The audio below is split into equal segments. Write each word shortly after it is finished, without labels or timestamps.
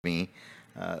me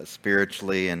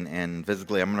spiritually and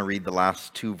physically. I'm going to read the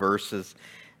last two verses.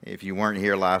 If you weren't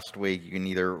here last week, you can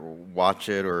either watch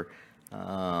it or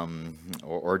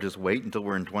just wait until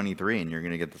we're in 23 and you're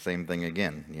going to get the same thing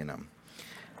again, you know.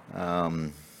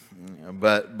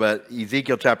 But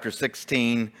Ezekiel chapter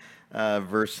 16,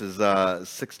 verses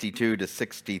 62 to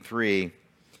 63.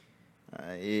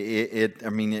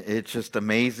 It's just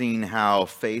amazing how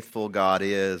faithful God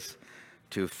is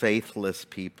to faithless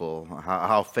people,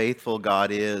 how faithful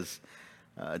God is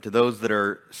to those that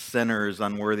are sinners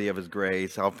unworthy of His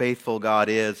grace, how faithful God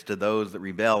is to those that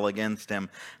rebel against Him,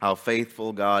 how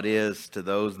faithful God is to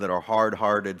those that are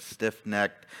hard-hearted,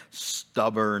 stiff-necked,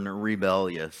 stubborn,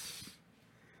 rebellious.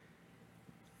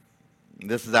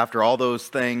 This is after all those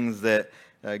things that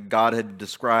God had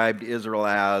described Israel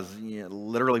as,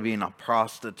 literally being a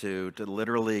prostitute,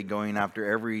 literally going after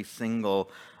every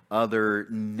single other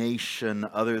nation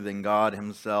other than God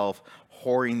Himself,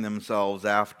 whoring themselves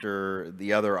after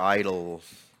the other idols.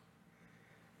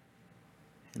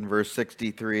 In verse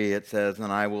 63 it says, "And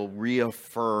I will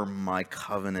reaffirm my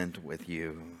covenant with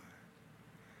you,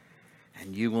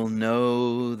 and you will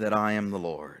know that I am the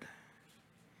Lord.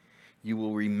 You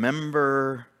will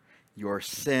remember your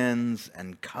sins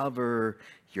and cover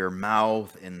your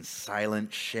mouth in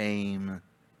silent shame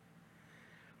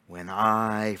when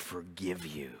I forgive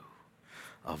you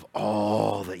of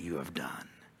all that you have done."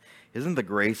 Isn't the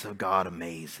grace of God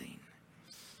amazing?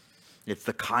 It's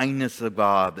the kindness of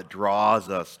God that draws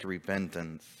us to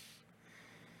repentance.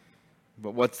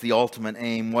 But what's the ultimate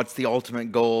aim? What's the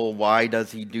ultimate goal? Why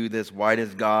does He do this? Why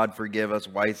does God forgive us?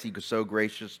 Why is He so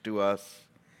gracious to us?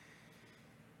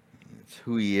 It's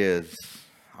who He is.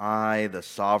 I, the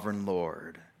sovereign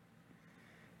Lord,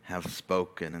 have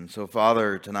spoken. And so,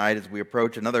 Father, tonight as we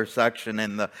approach another section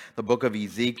in the book of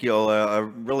Ezekiel, a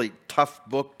really tough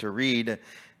book to read,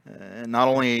 not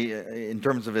only in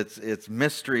terms of its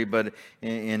mystery, but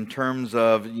in terms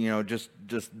of,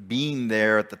 just being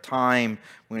there at the time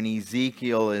when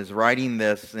Ezekiel is writing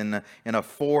this in a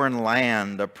foreign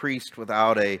land, a priest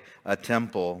without a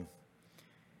temple.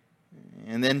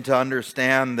 And then to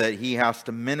understand that he has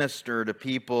to minister to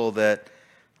people that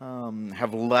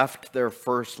have left their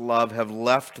first love, have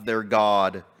left their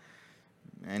God,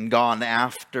 and gone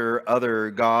after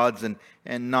other gods, and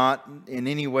not in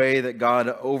any way that God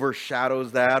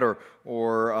overshadows that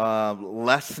or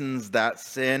lessens that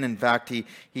sin. In fact,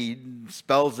 he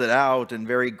spells it out in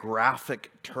very graphic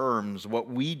terms, what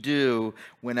we do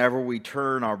whenever we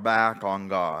turn our back on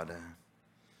God.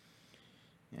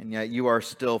 And yet you are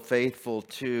still faithful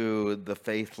to the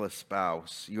faithless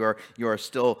spouse. You are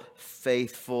still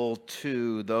faithful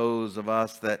to those of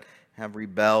us that have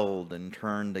rebelled and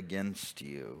turned against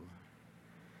you.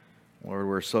 Lord,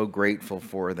 we're so grateful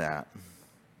for that.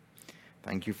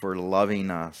 Thank you for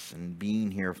loving us and being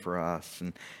here for us.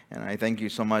 And I thank you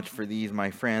so much for these,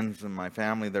 my friends and my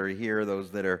family that are here,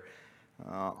 those that are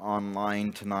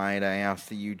online tonight. I ask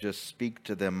that you just speak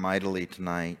to them mightily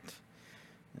tonight.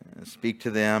 Speak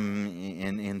to them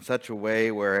in such a way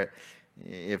where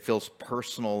it feels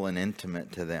personal and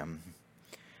intimate to them.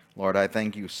 Lord, I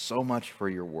thank you so much for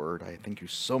your word. I thank you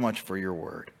so much for your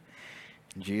word.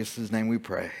 In Jesus' name we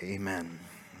pray. Amen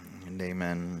and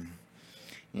amen.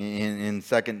 In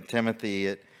 2 Timothy,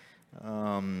 it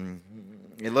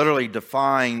literally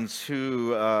defines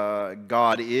who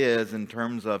God is in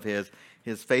terms of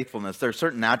his faithfulness. There are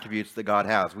certain attributes that God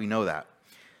has. We know that.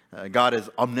 God is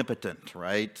omnipotent,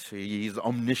 right? He's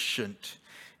omniscient.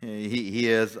 He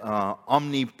is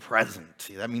omnipresent.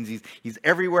 That means he's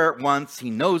everywhere at once.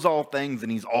 He knows all things,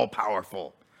 and he's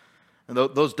all-powerful. And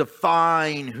those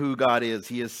define who God is.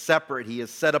 He is separate. He is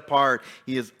set apart.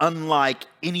 He is unlike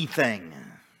anything.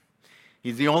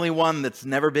 He's the only one that's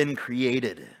never been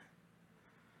created.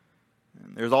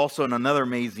 And there's also another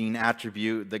amazing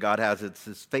attribute that God has. It's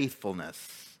His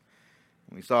faithfulness.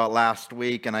 We saw it last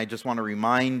week, and I just want to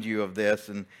remind you of this.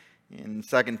 And in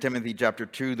 2 Timothy chapter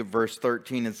 2, the verse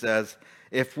 13, it says,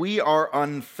 "If we are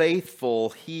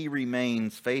unfaithful, He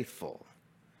remains faithful."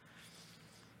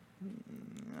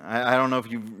 I don't know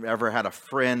if you've ever had a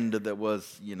friend that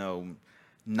was,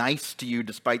 nice to you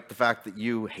despite the fact that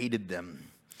you hated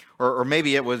them. Or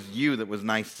maybe it was you that was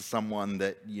nice to someone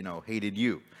that, hated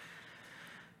you.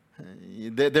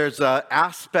 There's an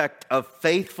aspect of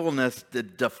faithfulness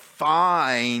that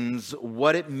defines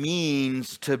what it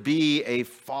means to be a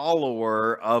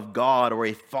follower of God or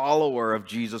a follower of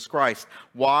Jesus Christ.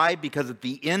 Why? Because at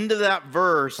the end of that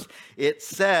verse, it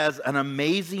says an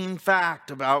amazing fact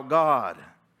about God.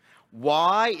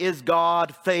 Why is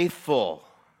God faithful?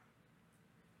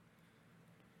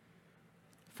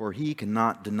 For He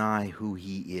cannot deny who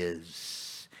He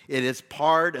is. It is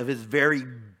part of his very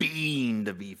being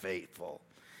to be faithful.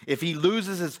 If he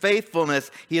loses his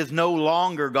faithfulness, he is no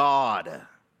longer God.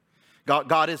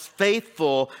 God is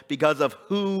faithful because of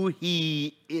who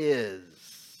he is.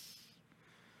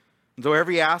 And so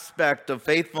every aspect of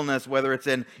faithfulness, whether it's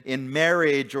in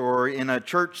marriage or in a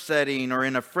church setting or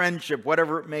in a friendship,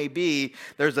 whatever it may be,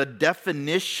 there's a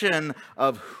definition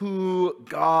of who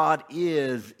God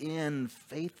is in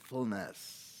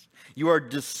faithfulness. You are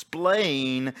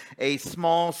displaying a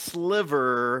small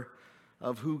sliver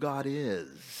of who God is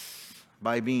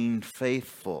by being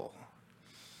faithful.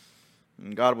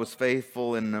 And God was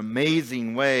faithful in an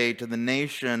amazing way to the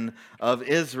nation of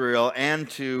Israel and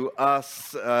to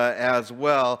us as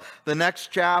well. The next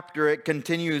chapter, it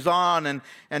continues on,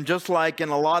 and just like in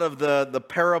a lot of the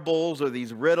parables or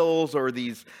these riddles or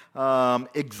these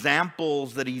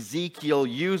examples that Ezekiel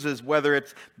uses, whether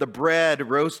it's the bread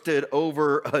roasted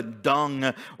over a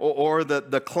dung or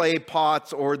the clay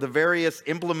pots or the various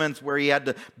implements where he had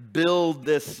to build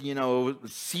this,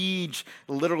 siege,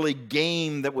 literally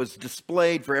game that was displayed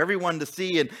for everyone to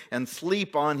see and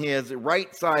sleep on his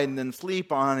right side and then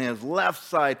sleep on his left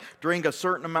side, drink a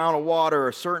certain amount of water,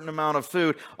 a certain amount of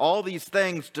food, all these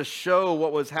things to show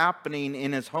what was happening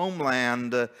in his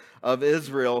homeland of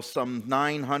Israel, some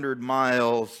 900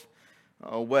 miles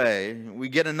away. We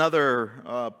get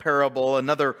another parable,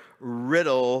 another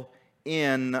riddle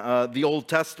in the Old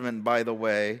Testament, by the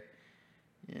way,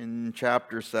 in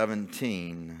chapter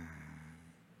 17.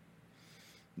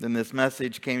 Then this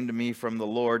message came to me from the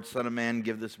Lord, Son of man,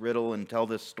 give this riddle and tell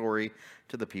this story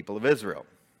to the people of Israel.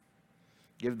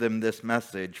 Give them this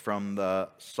message from the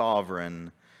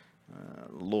sovereign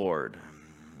Lord.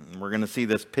 We're going to see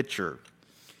this picture.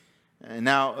 And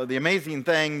now, the amazing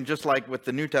thing, just like with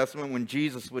the New Testament, when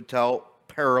Jesus would tell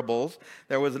parables,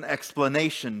 there was an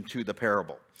explanation to the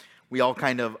parable. We all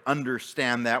kind of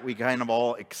understand that. We kind of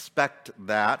all expect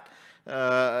that.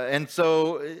 And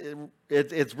so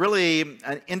it's really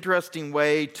an interesting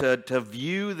way to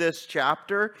view this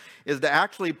chapter is to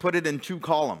actually put it in two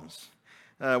columns.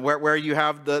 Where you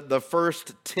have the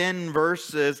first 10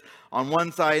 verses on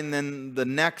one side and then the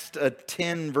next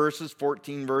 10 verses,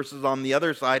 14 verses on the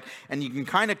other side, and you can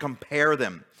kind of compare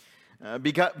them.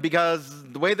 Because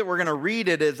the way that we're going to read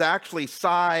it is actually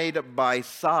side by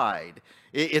side.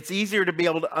 It's easier to be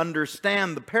able to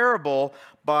understand the parable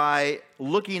by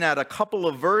looking at a couple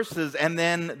of verses and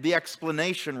then the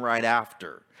explanation right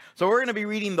after. So we're going to be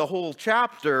reading the whole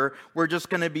chapter. We're just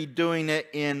going to be doing it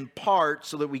in parts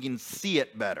so that we can see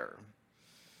it better.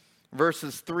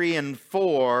 Verses 3 and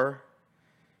 4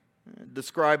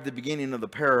 describe the beginning of the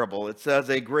parable. It says,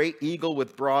 a great eagle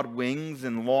with broad wings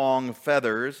and long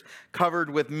feathers, covered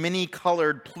with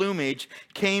many-colored plumage,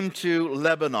 came to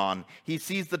Lebanon. He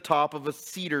seized the top of a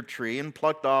cedar tree and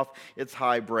plucked off its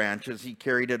high branches. He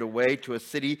carried it away to a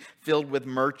city filled with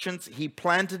merchants. He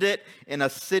planted it in a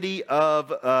city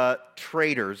of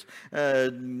traders.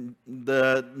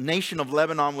 The nation of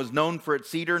Lebanon was known for its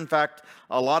cedar. In fact,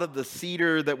 a lot of the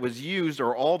cedar that was used,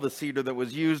 or all the cedar that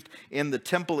was used in the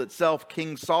temple itself,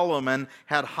 King Solomon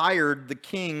had hired the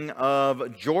king of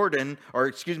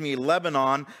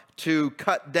Lebanon, to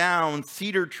cut down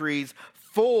cedar trees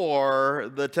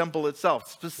for the temple itself,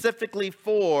 specifically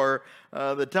for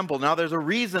the temple. Now, there's a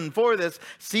reason for this.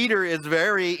 Cedar is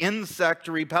very insect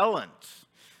repellent.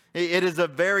 It is a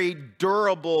very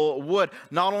durable wood.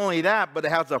 Not only that, but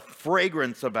it has a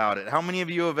fragrance about it. How many of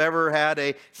you have ever had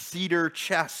a cedar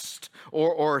chest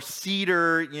or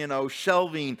cedar,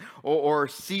 shelving or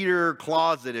cedar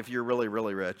closet if you're really,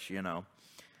 really rich,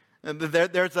 And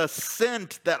there's a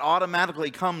scent that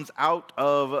automatically comes out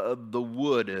of the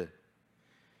wood.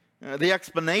 The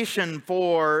explanation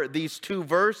for these two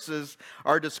verses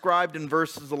are described in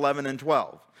verses 11 and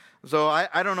 12. So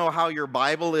I don't know how your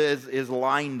Bible is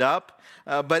lined up,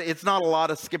 but it's not a lot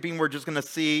of skipping. We're just going to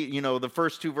see, the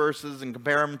first two verses and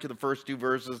compare them to the first two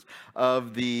verses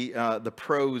of the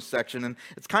prose section. And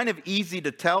it's kind of easy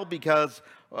to tell because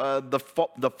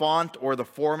the font or the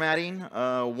formatting,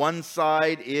 one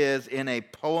side is in a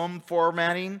poem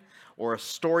formatting or a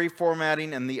story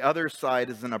formatting, and the other side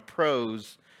is in a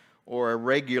prose or a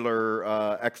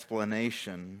regular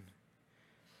explanation.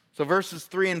 So verses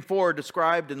 3 and 4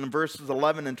 described in verses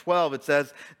 11 and 12, it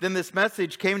says, then this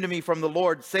message came to me from the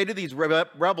Lord, say to these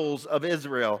rebels of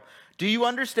Israel, do you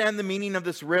understand the meaning of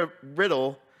this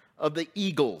riddle of the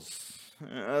eagles?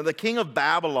 The king of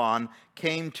Babylon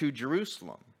came to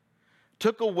Jerusalem,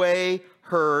 took away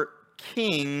her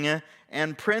king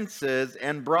and princes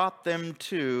and brought them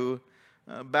to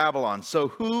Babylon. So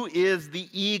who is the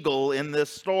eagle in this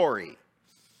story?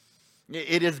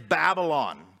 It is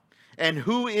Babylon. And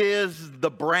who is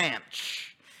the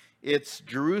branch? It's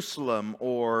Jerusalem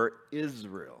or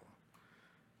Israel.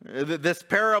 This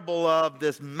parable of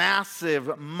this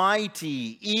massive,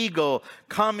 mighty eagle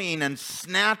coming and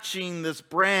snatching this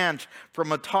branch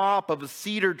from atop of a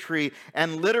cedar tree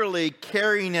and literally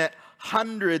carrying it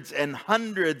hundreds and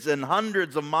hundreds and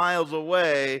hundreds of miles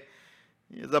away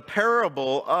is a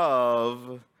parable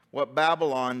of what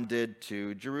Babylon did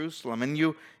to Jerusalem.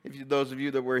 And those of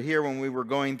you that were here when we were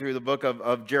going through the book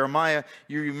of Jeremiah,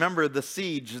 you remember the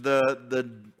siege,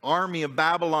 the army of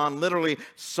Babylon literally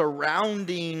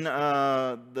surrounding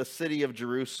the city of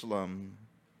Jerusalem.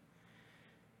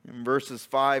 In verses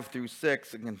 5 through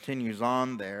 6, it continues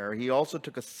on there. He also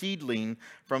took a seedling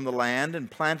from the land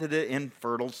and planted it in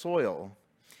fertile soil.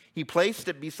 He placed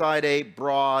it beside a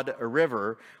broad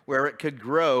river where it could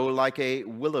grow like a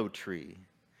willow tree.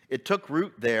 It took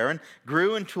root there and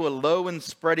grew into a low and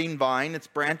spreading vine. Its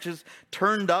branches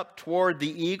turned up toward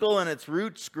the eagle, and its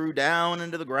roots grew down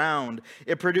into the ground.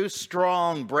 It produced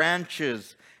strong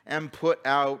branches and put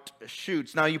out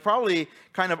shoots. Now, you probably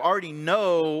kind of already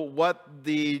know what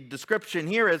the description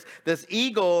here is. This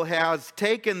eagle has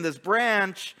taken this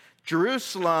branch,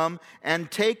 Jerusalem,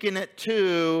 and taken it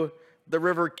to the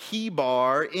river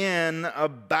Kibar in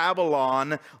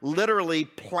Babylon, literally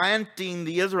planting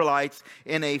the Israelites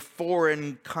in a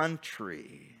foreign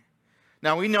country.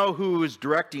 Now we know who is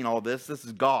directing all this. This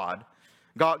is God.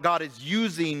 God is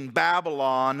using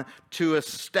Babylon to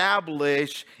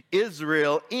establish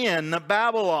Israel in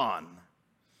Babylon.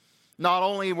 Not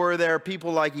only were there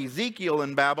people like Ezekiel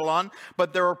in Babylon,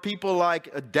 but there were people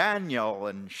like Daniel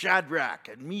and Shadrach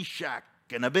and Meshach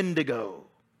and Abednego.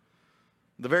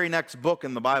 The very next book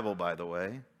in the Bible, by the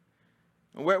way.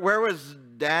 Where was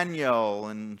Daniel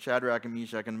and Shadrach and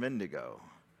Meshach and Abednego?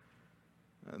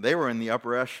 They were in the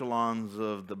upper echelons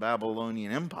of the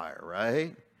Babylonian Empire,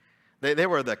 right? They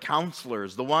were the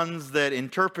counselors, the ones that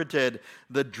interpreted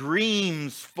the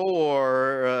dreams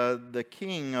for the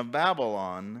king of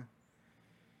Babylon.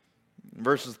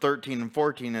 Verses 13 and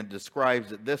 14, it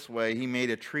describes it this way. He made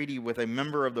a treaty with a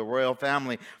member of the royal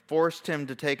family, forced him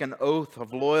to take an oath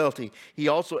of loyalty. He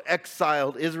also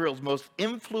exiled Israel's most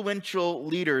influential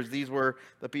leaders. These were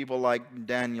the people like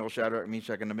Daniel, Shadrach,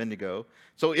 Meshach, and Abednego.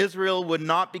 So Israel would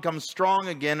not become strong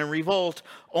again and revolt.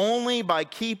 Only by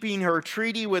keeping her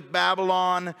treaty with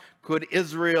Babylon could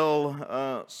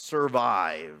Israel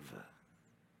survive.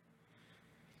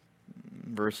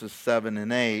 Verses 7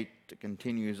 and 8. It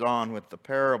continues on with the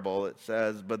parable. It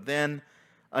says, "But then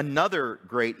another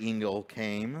great eagle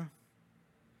came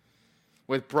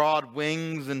with broad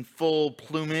wings and full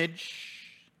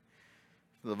plumage.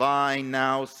 The vine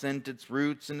now sent its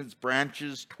roots and its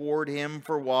branches toward him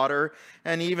for water,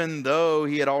 and even though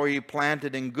he had already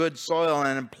planted in good soil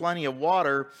and in plenty of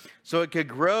water, so it could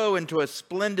grow into a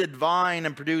splendid vine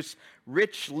and produce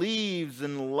rich leaves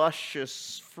and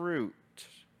luscious fruit."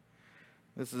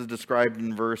 This is described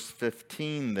in verse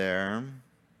 15 there.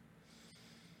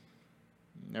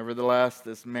 "Nevertheless,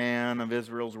 this man of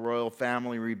Israel's royal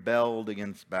family rebelled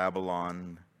against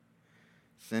Babylon,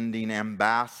 sending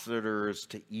ambassadors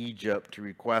to Egypt to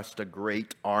request a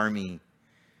great army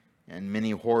and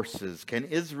many horses. Can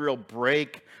Israel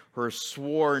break her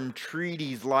sworn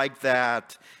treaties like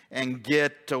that and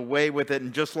get away with it?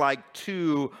 And just like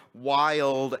two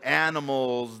wild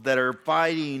animals that are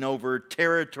fighting over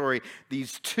territory,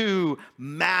 these two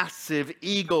massive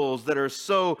eagles that are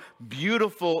so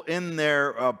beautiful in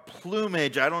their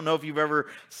plumage. I don't know if you've ever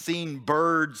seen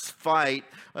birds fight,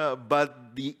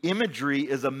 but the imagery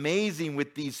is amazing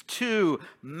with these two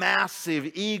massive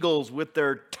eagles with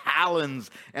their talons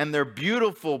and their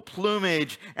beautiful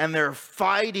plumage, and they're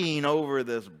fighting over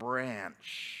this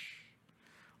branch,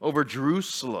 over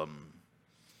Jerusalem.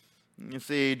 You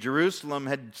see, Jerusalem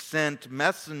had sent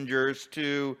messengers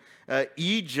to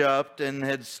Egypt and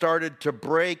had started to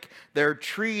break their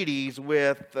treaties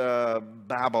with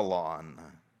Babylon.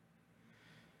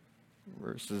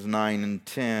 Verses 9 and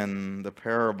 10, the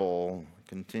parable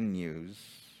continues.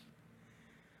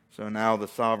 "So now the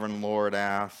sovereign Lord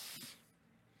asks,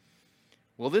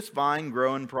 will this vine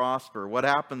grow and prosper?" What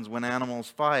happens when animals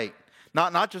fight?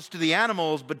 Not just to the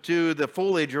animals, but to the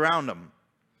foliage around them.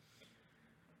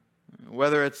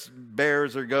 Whether it's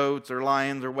bears or goats or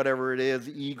lions or whatever it is,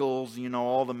 eagles,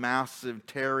 all the massive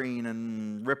tearing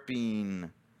and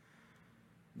ripping,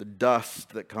 the dust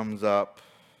that comes up.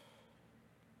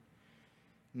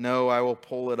 "No, I will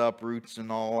pull it up, roots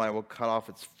and all. I will cut off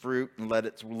its fruit and let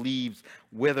its leaves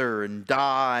wither and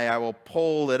die. I will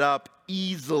pull it up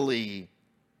easily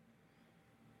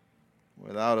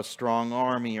without a strong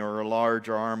army or a large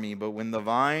army. But when the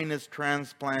vine is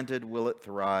transplanted, will it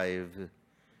thrive?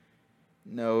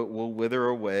 No, it will wither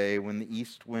away when the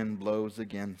east wind blows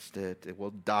against it. It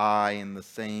will die in the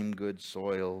same good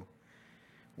soil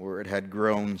where it had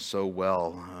grown so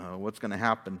well. What's going to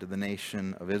happen to the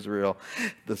nation of Israel,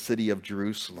 the city of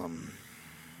Jerusalem?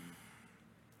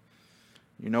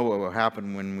 You know what will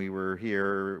happen when we were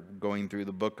here going through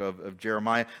the book of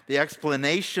Jeremiah. The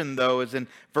explanation, though, is in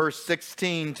verse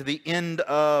 16 to the end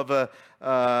of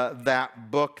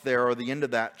that book there, or the end of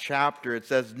that chapter. It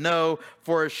says, "No,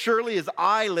 for as surely as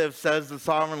I live, says the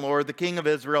sovereign Lord, the King of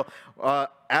Israel,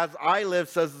 as I live,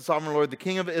 says the sovereign Lord, the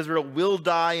King of Israel will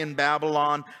die in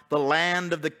Babylon, the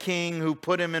land of the king who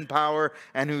put him in power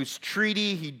and whose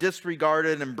treaty he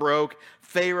disregarded and broke.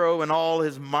 Pharaoh and all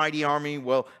his mighty army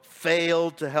will fail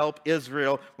to help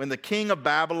Israel when the king of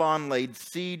Babylon laid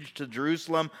siege to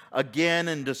Jerusalem again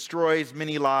and destroys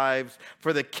many lives.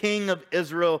 For the king of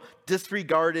Israel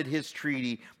disregarded his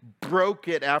treaty, broke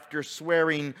it after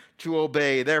swearing to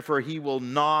obey. Therefore he will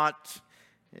not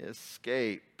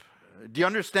escape." Do you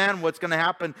understand what's going to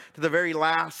happen to the very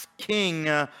last king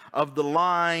of the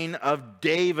line of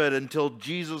David until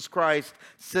Jesus Christ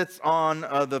sits on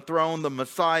the throne? The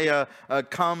Messiah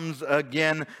comes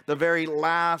again. The very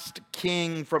last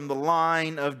king from the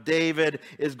line of David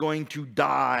is going to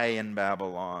die in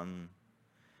Babylon.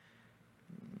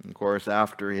 Of course,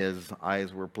 after his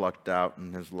eyes were plucked out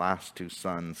and his last two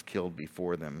sons killed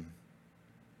before them.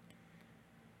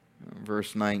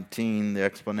 Verse 19, the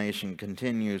explanation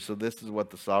continues. "So this is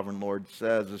what the sovereign Lord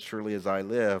says, as surely as I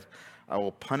live, I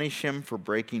will punish him for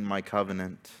breaking my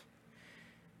covenant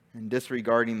and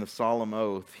disregarding the solemn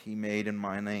oath he made in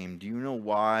my name." Do you know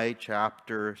why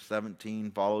chapter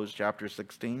 17 follows chapter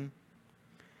 16?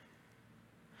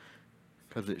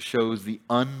 Because it shows the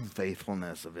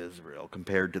unfaithfulness of Israel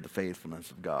compared to the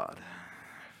faithfulness of God.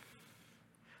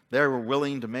 They were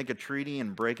willing to make a treaty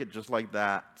and break it just like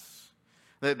that.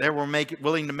 They were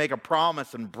willing to make a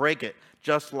promise and break it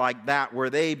just like that. Were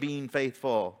they being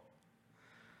faithful?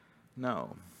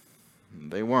 No,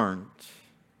 they weren't.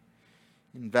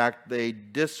 In fact, they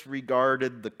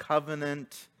disregarded the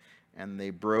covenant and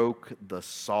they broke the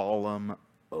solemn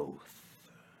oath.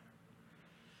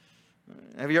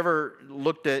 Have you ever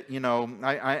looked at,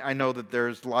 I know that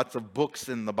there's lots of books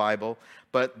in the Bible,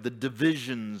 but the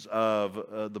divisions of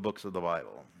the books of the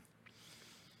Bible.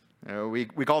 We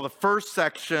call the first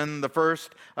section, the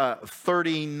first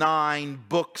 39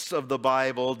 books of the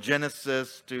Bible,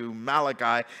 Genesis to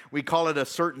Malachi, we call it a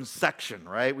certain section,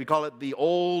 right? We call it the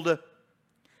Old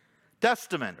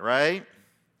Testament, right?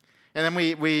 And then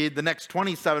we the next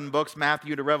 27 books,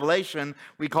 Matthew to Revelation,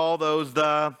 we call those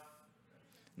the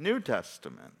New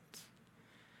Testament.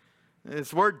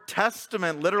 This word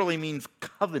testament literally means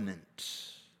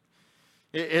covenant.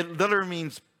 It literally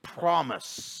means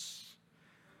promise.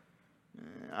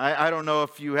 I don't know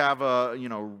if you have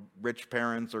rich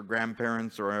parents or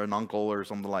grandparents or an uncle or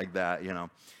something like that,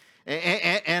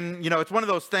 And it's one of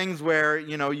those things where,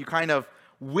 you kind of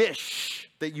wish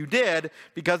that you did,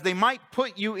 because they might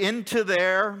put you into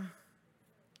their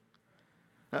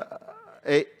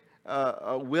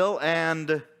will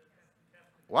and,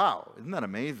 wow, isn't that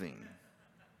amazing?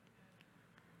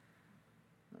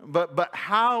 But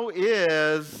how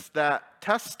is that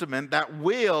testament, that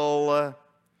will,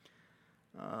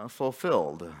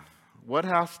 fulfilled? What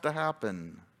has to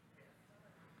happen?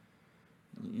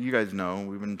 You guys know,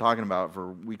 we've been talking about it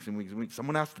for weeks and weeks and weeks.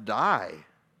 Someone has to die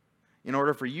in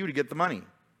order for you to get the money.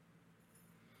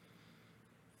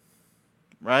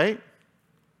 Right?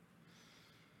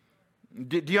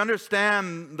 Do you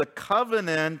understand the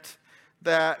covenant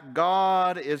that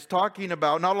God is talking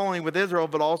about, not only with Israel,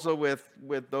 but also with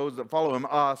those that follow him,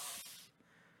 us,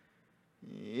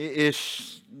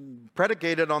 is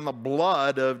predicated on the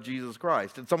blood of Jesus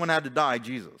Christ. And someone had to die,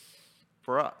 Jesus,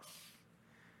 for us.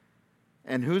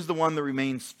 And who's the one that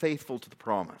remains faithful to the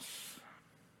promise?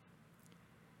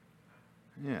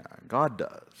 Yeah, God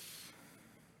does.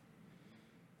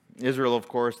 Israel, of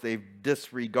course, they've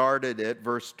disregarded it.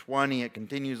 Verse 20, it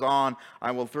continues on. "I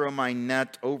will throw my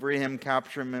net over him,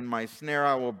 capture him in my snare.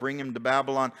 I will bring him to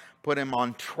Babylon, put him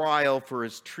on trial for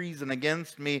his treason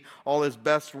against me. All his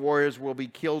best warriors will be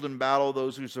killed in battle.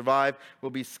 Those who survive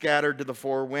will be scattered to the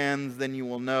four winds. Then you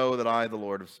will know that I, the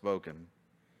Lord, have spoken."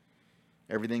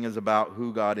 Everything is about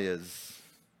who God is.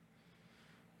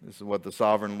 This is what the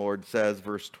sovereign Lord says,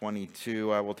 verse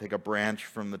 22, "I will take a branch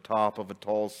from the top of a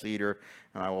tall cedar,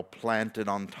 and I will plant it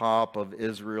on top of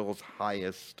Israel's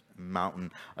highest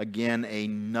mountain." Again,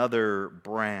 another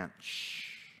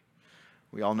branch.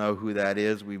 We all know who that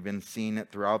is. We've been seeing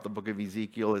it throughout the book of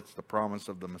Ezekiel. It's the promise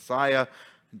of the Messiah,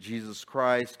 Jesus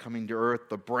Christ coming to earth,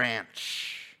 the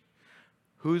branch.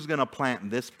 Who's going to plant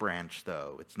this branch,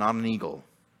 though? It's not an eagle.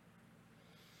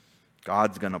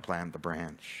 God's going to plant the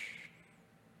branch.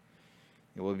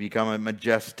 It will become a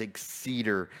majestic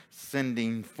cedar,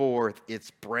 sending forth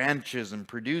its branches and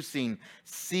producing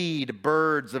seed.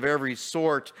 Birds of every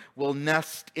sort will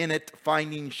nest in it,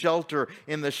 finding shelter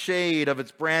in the shade of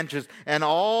its branches. And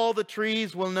all the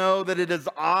trees will know that it is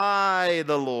I,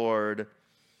 the Lord,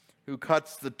 who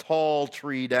cuts the tall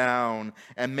tree down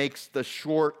and makes the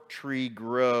short tree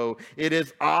grow. It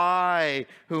is I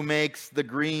who makes the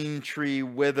green tree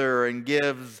wither and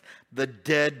gives the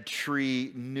dead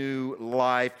tree new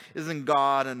life. Isn't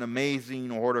God an amazing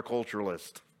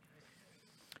horticulturalist?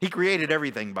 He created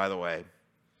everything, by the way.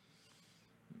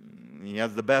 He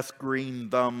has the best green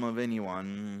thumb of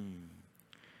anyone.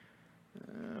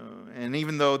 And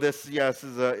even though this, yes,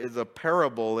 is a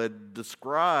parable, it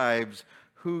describes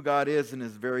who God is in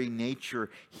his very nature.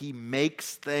 He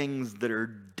makes things that are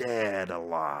dead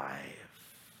alive,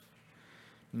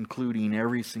 including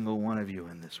every single one of you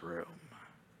in this room.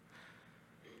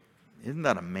 Isn't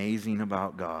that amazing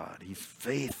about God? He's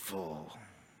faithful.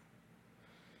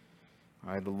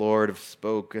 I, the Lord, have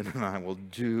spoken, and I will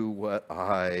do what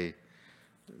I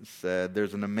said.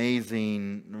 There's an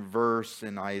amazing verse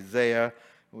in Isaiah.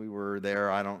 We were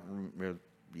there, I don't remember,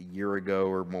 a year ago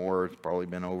or more. It's probably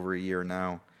been over a year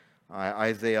now.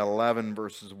 Isaiah 11,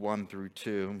 verses 1 through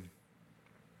 2.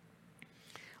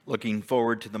 Looking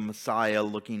forward to the Messiah,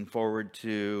 looking forward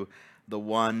to the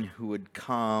one who would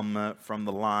come from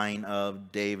the line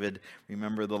of David.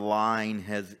 Remember, the line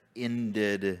has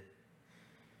ended.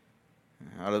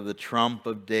 Out of the trump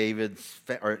of David's,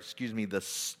 the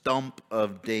stump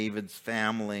of David's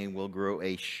family will grow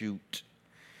a shoot.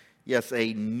 Yes,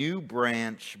 a new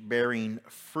branch bearing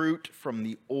fruit from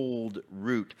the old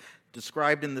root,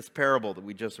 described in this parable that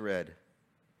we just read.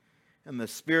 And the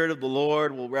Spirit of the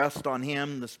Lord will rest on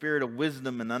him, the Spirit of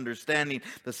wisdom and understanding,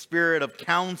 the Spirit of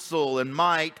counsel and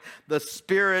might, the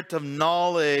Spirit of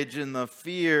knowledge and the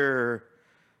fear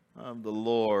of the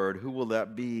Lord. Who will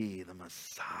that be? The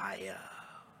Messiah.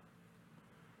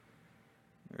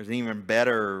 There's an even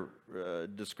better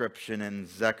description in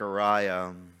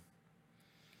Zechariah.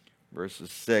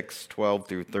 Verses 6, 12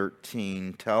 through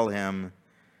 13, tell him,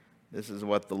 this is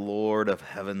what the Lord of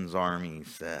heaven's army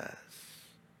says.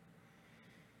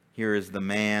 Here is the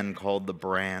man called the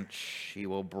branch. He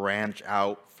will branch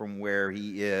out from where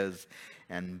he is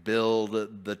and build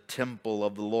the temple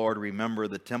of the Lord. Remember,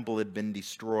 the temple had been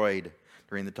destroyed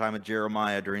during the time of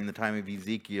Jeremiah, during the time of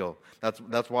Ezekiel.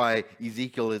 That's why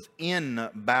Ezekiel is in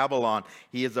Babylon.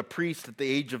 He is a priest at the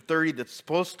age of 30 that's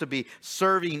supposed to be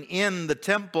serving in the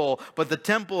temple, but the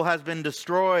temple has been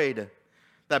destroyed.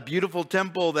 That beautiful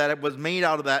temple that it was made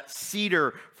out of that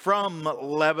cedar from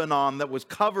Lebanon that was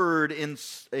covered in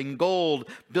gold,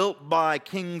 built by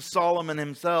King Solomon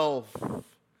himself.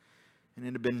 And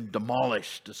it had been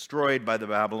demolished, destroyed by the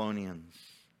Babylonians.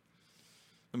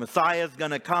 The Messiah is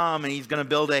going to come and he's going to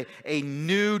build a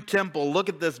new temple. Look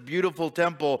at this beautiful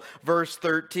temple. Verse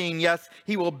 13. Yes,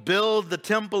 he will build the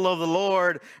temple of the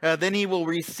Lord. Then he will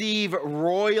receive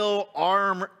royal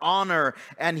honor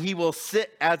and he will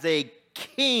sit as a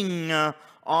king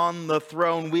on the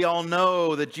throne. We all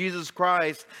know that Jesus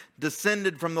Christ,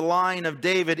 descended from the line of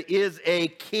David, is a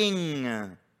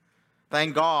king.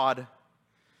 Thank God.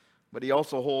 But he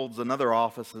also holds another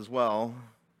office as well.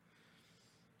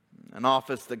 An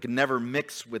office that can never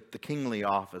mix with the kingly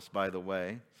office, by the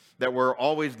way. That were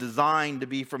always designed to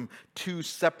be from two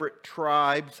separate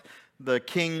tribes. The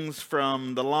kings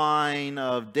from the line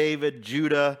of David,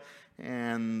 Judah,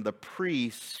 and the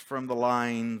priests from the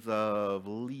lines of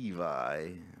Levi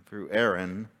through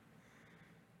Aaron.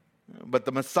 But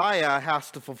the Messiah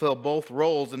has to fulfill both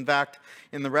roles. In fact,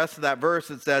 in the rest of that verse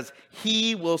it says,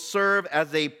 he will serve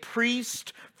as a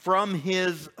priest from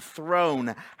his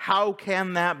throne. How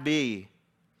can that be?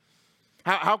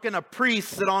 How can a priest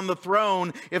sit on the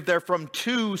throne if they're from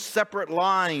two separate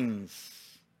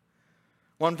lines?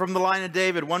 One from the line of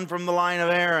David, one from the line of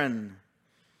Aaron.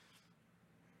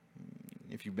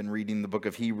 If you've been reading the book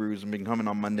of Hebrews and been coming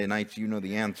on Monday nights, you know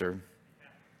the answer.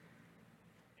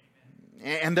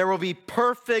 And there will be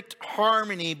perfect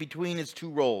harmony between his two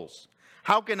roles.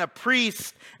 How can a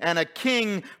priest and a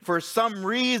king, for some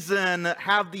reason,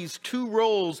 have these two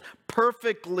roles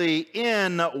perfectly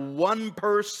in one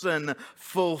person,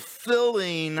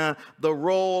 fulfilling the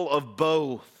role of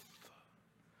both?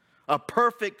 A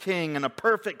perfect king and a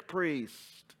perfect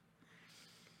priest.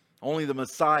 Only the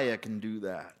Messiah can do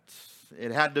that.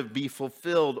 It had to be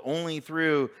fulfilled only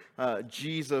through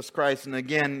Jesus Christ. And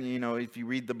again, if you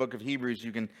read the book of Hebrews,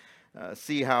 you can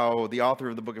see how the author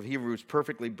of the book of Hebrews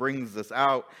perfectly brings this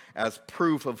out as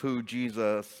proof of who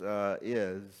Jesus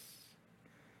is.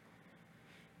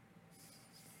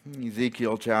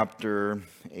 Ezekiel chapter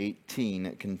 18,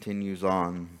 it continues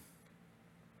on.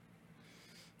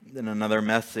 Then another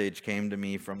message came to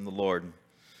me from the Lord.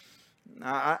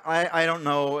 I don't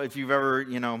know if you've ever,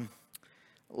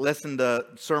 listened to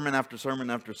sermon after sermon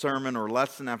after sermon, or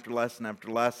lesson after lesson after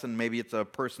lesson. Maybe it's a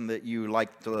person that you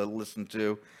like to listen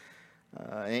to.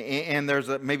 And there's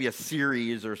maybe a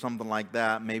series or something like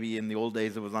that. Maybe in the old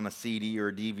days it was on a CD or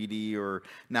a DVD, or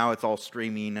now it's all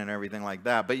streaming and everything like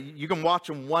that. But you can watch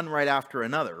them one right after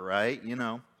another, right?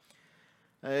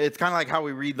 It's kind of like how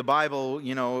we read the Bible,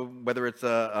 whether it's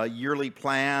a yearly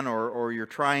plan or you're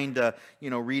trying to,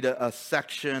 read a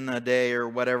section a day or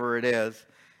whatever it is.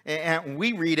 And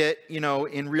we read it,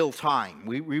 in real time.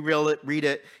 We read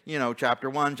it, chapter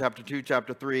 1, chapter 2,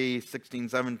 chapter 3, 16,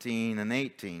 17, and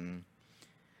 18.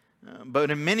 But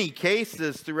in many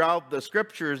cases throughout the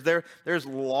scriptures, there's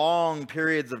long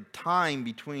periods of time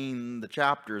between the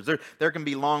chapters. There can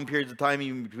be long periods of time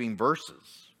even between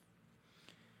verses.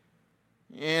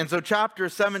 And so chapter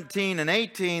 17 and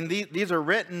 18, these are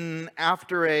written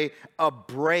after a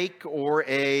break, or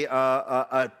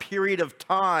a period of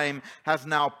time has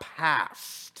now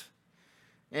passed.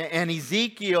 And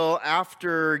Ezekiel,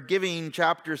 after giving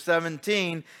chapter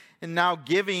 17, and now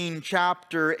giving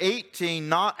chapter 18,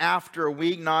 not after a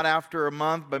week, not after a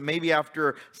month, but maybe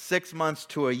after 6 months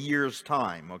to a year's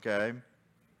time, okay?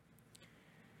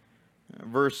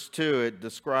 Verse 2, it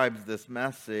describes this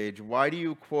message. Why do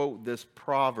you quote this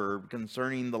proverb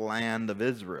concerning the land of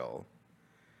Israel?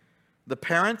 The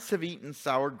parents have eaten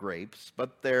sour grapes,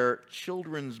 but their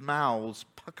children's mouths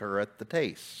pucker at the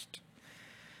taste.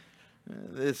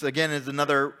 This, again, is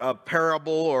another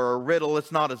parable or a riddle.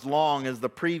 It's not as long as the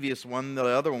previous one. The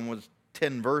other one was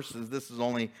 10 verses. This is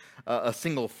only a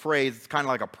single phrase. It's kind of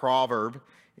like a proverb,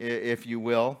 if you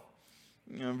will.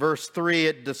 Verse 3,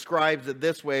 it describes it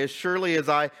this way. As surely as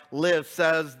I live,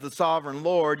 says the sovereign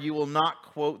Lord, you will not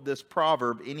quote this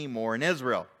proverb anymore in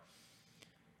Israel.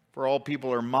 For all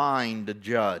people are mine to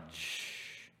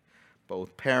judge,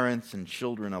 both parents and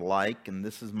children alike, and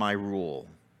this is my rule.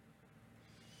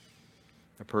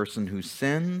 The person who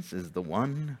sins is the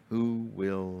one who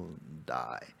will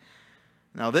die.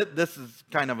 Now, this is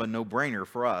kind of a no-brainer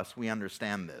for us. We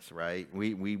understand this, right?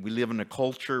 We live in a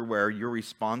culture where you're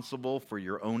responsible for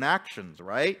your own actions,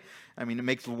 right? I mean, it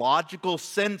makes logical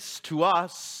sense to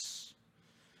us.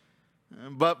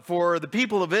 But for the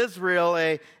people of Israel,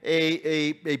 a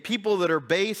people that are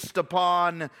based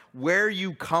upon where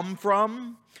you come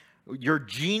from, your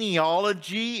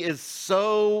genealogy is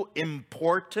so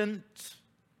important.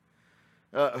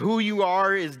 Who you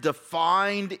are is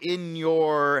defined in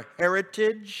your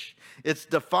heritage. It's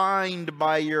defined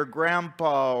by your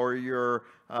grandpa or your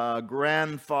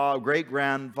grandfather,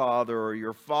 great-grandfather, or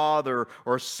your father,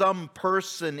 or some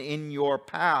person in your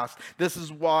past. This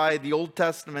is why the Old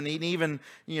Testament, and even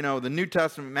the New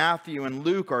Testament, Matthew and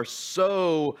Luke, are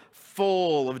so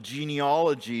full of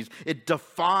genealogies. It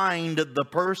defined the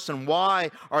person.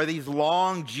 Why are these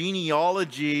long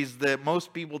genealogies that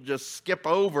most people just skip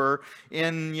over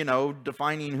in,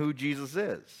 defining who Jesus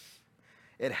is?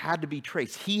 It had to be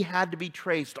traced. He had to be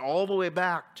traced all the way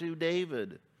back to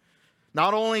David.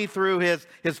 Not only through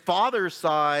his father's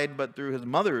side, but through his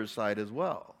mother's side as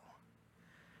well.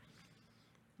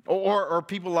 Or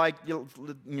people like,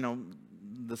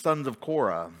 the sons of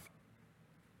Korah.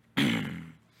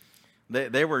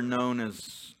 They were known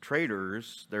as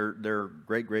traitors. Their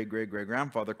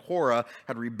great-great-great-great-grandfather, Korah,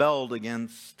 had rebelled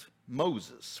against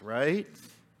Moses, right?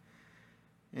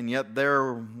 And yet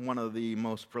they're one of the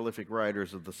most prolific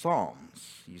writers of the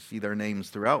Psalms. You see their names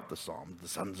throughout the Psalms. The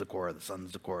sons of Korah, the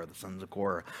sons of Korah, the sons of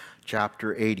Korah.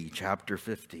 Chapter 80, chapter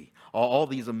 50. All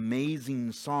these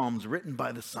amazing Psalms written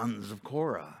by the sons of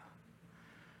Korah.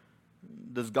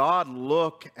 Does God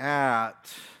look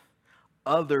at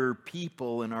other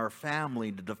people in our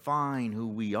family to define who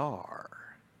we are?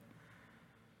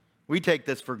 We take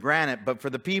this for granted, but for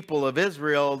the people of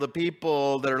Israel, the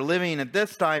people that are living at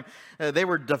this time, they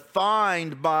were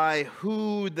defined by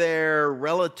who their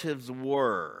relatives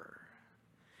were.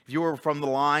 If you were from the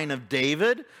line of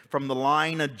David, from the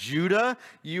line of Judah,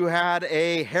 you had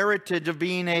a heritage of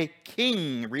being a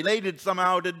king, related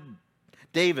somehow to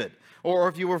David. Or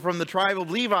if you were from the tribe of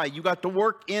Levi, you got to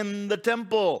work in the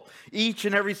temple. Each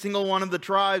and every single one of the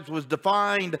tribes was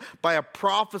defined by a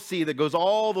prophecy that goes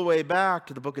all the way back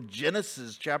to the book of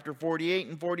Genesis, chapter 48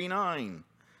 and 49.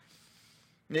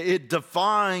 It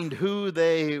defined who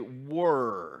they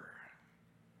were.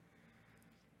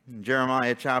 In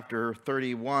Jeremiah chapter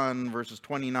 31, verses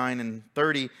 29 and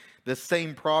 30, this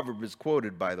same proverb is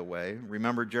quoted, by the way.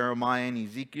 Remember Jeremiah and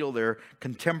Ezekiel, they're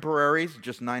contemporaries,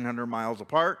 just 900 miles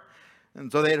apart. And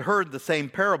so they had heard the same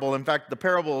parable. In fact, the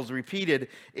parable is repeated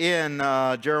in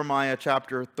Jeremiah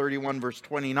chapter 31, verse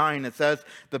 29. It says,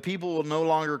 the people will no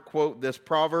longer quote this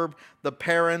proverb. The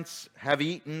parents have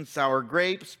eaten sour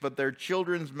grapes, but their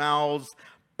children's mouths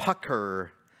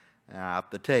pucker at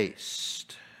the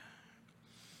taste.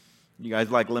 You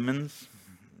guys like lemons?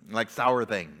 Like sour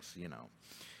things, you know.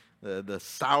 The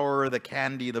sourer the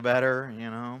candy, the better, you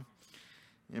know.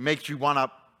 It makes you want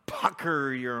to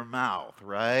pucker your mouth,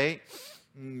 right?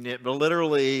 It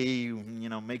literally, you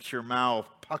know, makes your mouth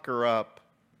pucker up.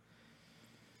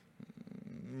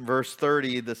 Verse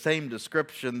 30, the same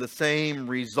description, the same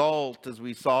result as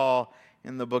we saw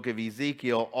in the book of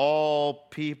Ezekiel. All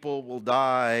people will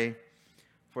die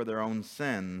for their own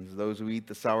sins. Those who eat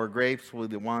the sour grapes will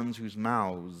be the ones whose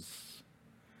mouths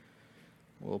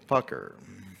will pucker.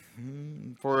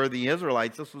 For the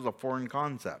Israelites, this was a foreign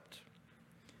concept.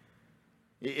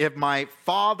 If my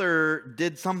father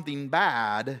did something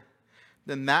bad,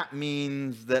 then that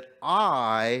means that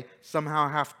I somehow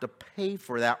have to pay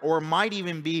for that, or might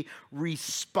even be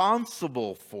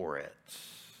responsible for it.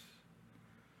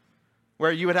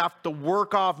 Where you would have to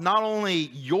work off not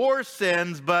only your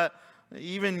sins, but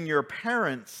even your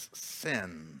parents'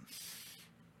 sins.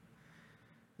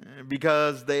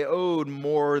 Because they owed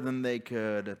more than they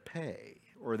could pay,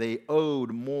 or they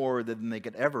owed more than they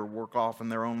could ever work off in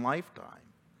their own lifetime.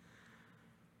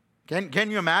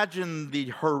 Can you imagine the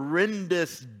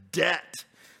horrendous debt,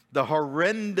 the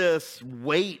horrendous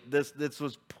weight this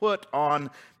was put on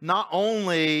not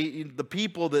only the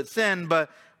people that sinned, but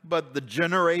the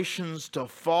generations to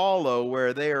follow,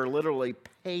 where they are literally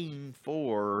paying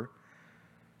for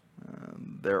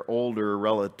their older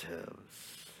relatives.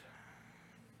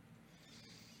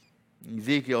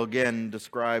 Ezekiel again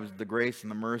describes the grace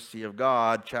and the mercy of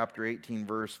God. Chapter 18,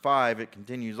 verse 5, it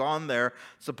continues on there.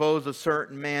 Suppose a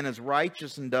certain man is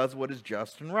righteous and does what is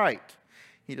just and right.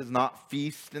 He does not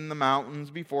feast in the mountains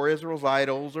before Israel's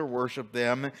idols or worship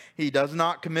them. He does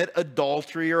not commit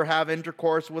adultery or have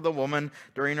intercourse with a woman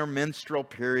during her menstrual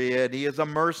period. He is a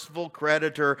merciful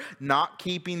creditor, not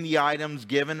keeping the items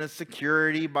given as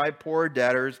security by poor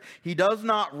debtors. He does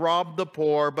not rob the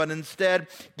poor, but instead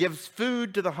gives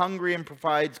food to the hungry and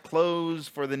provides clothes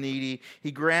for the needy.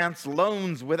 He grants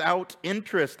loans without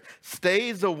interest,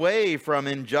 stays away from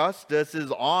injustice,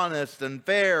 is honest and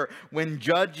fair when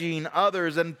judging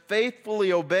others, and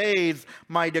faithfully obeys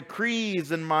my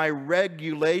decrees and my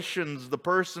regulations. The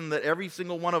person that every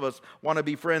single one of us want to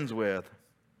be friends with.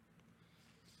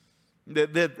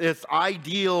 This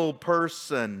ideal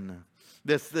person,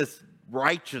 this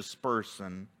righteous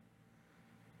person.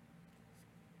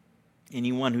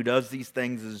 Anyone who does these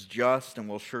things is just and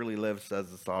will surely live, says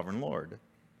the sovereign Lord.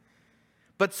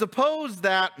 But suppose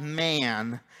that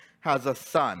man has a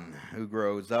son who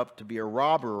grows up to be a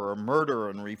robber or a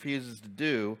murderer and refuses to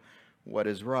do what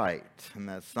is right. And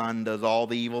that son does all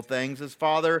the evil things his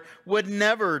father would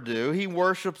never do. He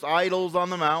worships idols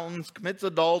on the mountains, commits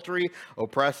adultery,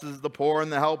 oppresses the poor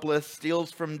and the helpless,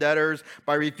 steals from debtors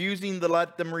by refusing to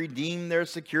let them redeem their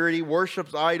security,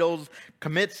 worships idols,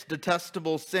 commits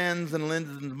detestable sins, and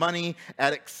lends money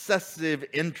at excessive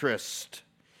interest.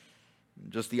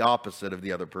 Just the opposite of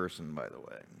the other person, by the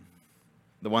way.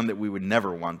 The one that we would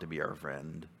never want to be our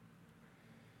friend,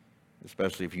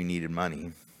 especially if you needed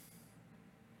money.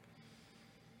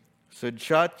 Should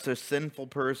such a sinful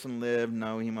person live?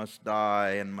 No, he must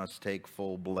die and must take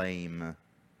full blame.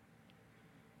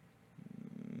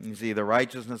 You see, the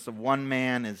righteousness of one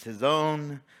man is his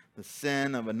own. The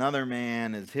sin of another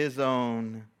man is his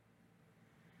own.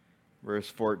 Verse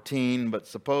 14, but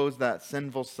suppose that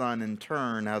sinful son in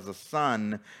turn has a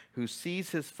son who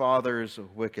sees his father's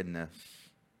wickedness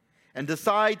and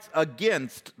decides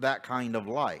against that kind of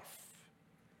life.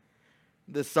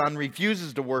 The son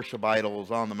refuses to worship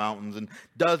idols on the mountains and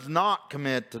does not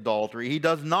commit adultery. He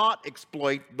does not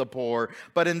exploit the poor,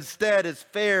 but instead is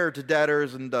fair to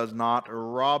debtors and does not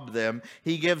rob them.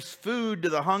 He gives food to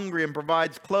the hungry and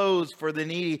provides clothes for the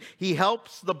needy. He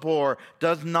helps the poor,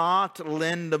 does not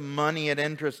lend money at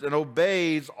interest, and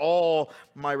obeys all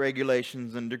my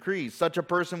regulations and decrees. Such a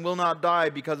person will not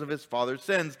die because of his father's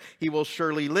sins. He will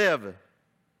surely live.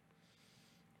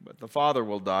 But the father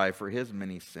will die for his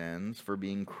many sins, for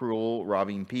being cruel,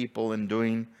 robbing people, and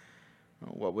doing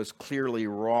what was clearly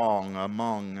wrong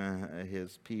among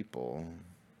his people.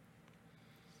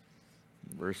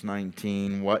 Verse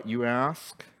 19, what you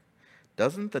ask?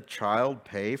 Doesn't the child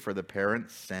pay for the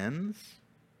parent's sins?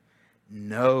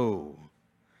 No.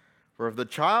 For if the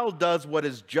child does what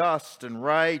is just and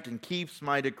right and keeps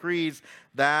my decrees,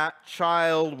 that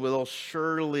child will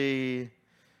surely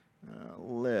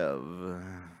live.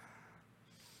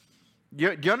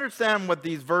 Do you understand what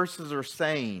these verses are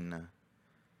saying?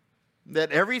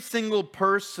 That every single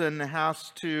person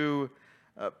has to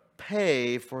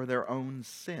pay for their own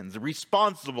sins,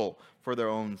 responsible for their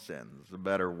own sins, a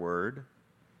better word.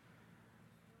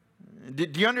 Do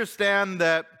you understand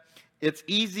that it's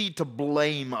easy to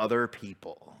blame other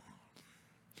people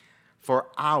for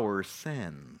our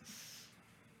sins?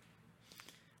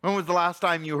 When was the last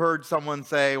time you heard someone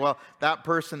say, well, that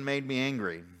person made me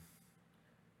angry?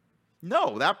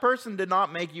 No, that person did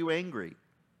not make you angry.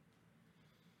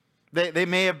 They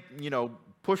may have,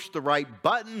 pushed the right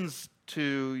buttons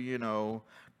to,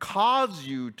 cause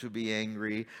you to be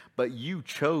angry, but you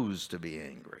chose to be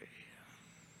angry.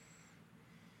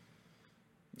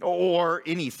 Or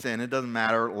any sin, it doesn't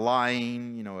matter,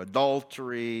 lying,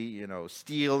 adultery,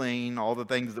 stealing, all the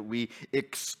things that we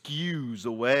excuse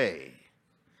away.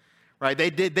 Right? They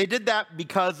did that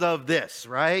because of this,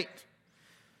 right?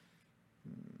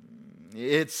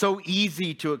 It's so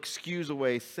easy to excuse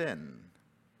away sin.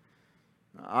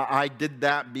 I did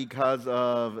that because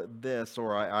of this,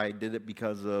 or I did it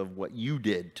because of what you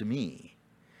did to me.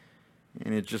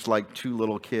 And it's just like two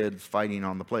little kids fighting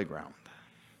on the playground,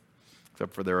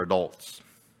 except for they're adults,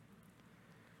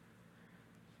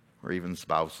 or even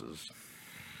spouses,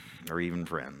 or even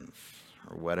friends,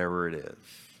 or whatever it is.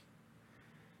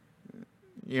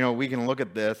 We can look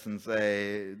at this and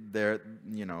say they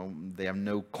have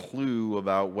no clue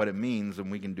about what it means, and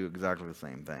we can do exactly the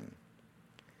same thing.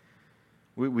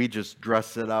 We just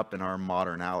dress it up in our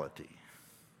modernality.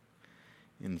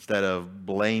 Instead of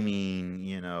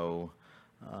blaming,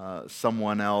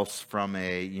 someone else from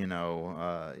in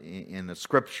the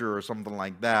scripture or something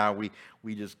like that,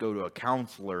 we just go to a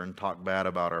counselor and talk bad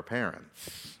about our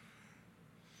parents.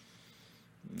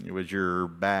 It was your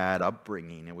bad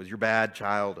upbringing. It was your bad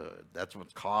childhood. That's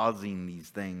what's causing these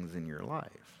things in your life.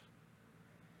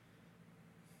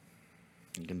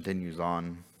 He continues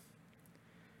on.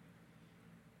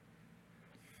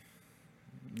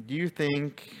 Do you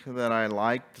think that I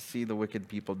like to see the wicked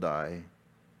people die?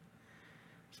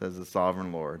 Says the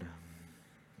sovereign Lord.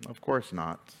 Of course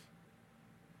not.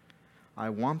 I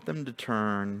want them to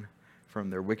turn from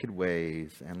their wicked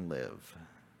ways and live.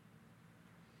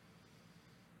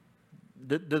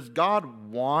 Does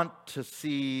God want to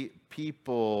see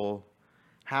people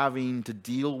having to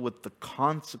deal with the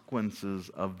consequences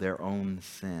of their own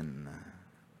sin?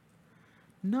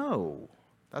 No.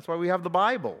 That's why we have the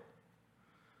Bible.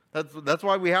 That's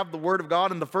why we have the Word of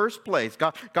God in the first place.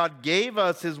 God gave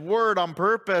us His Word on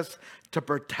purpose to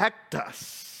protect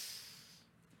us.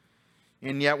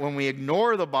 And yet when we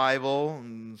ignore the Bible,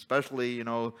 especially,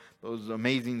 those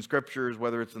amazing scriptures,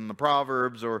 whether it's in the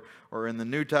Proverbs or in the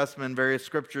New Testament, various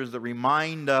scriptures that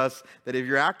remind us that if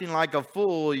you're acting like a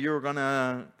fool, you're going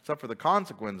to suffer the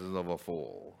consequences of a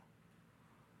fool.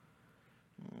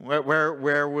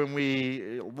 Where when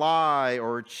we lie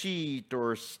or cheat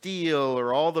or steal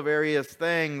or all the various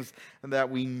things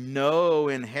that we know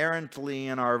inherently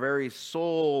in our very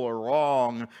soul are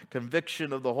wrong,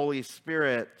 conviction of the Holy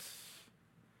Spirit,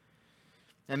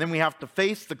 and then we have to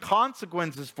face the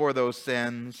consequences for those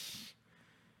sins,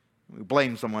 we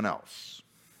blame someone else.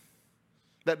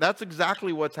 That's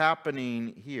exactly what's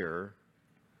happening here.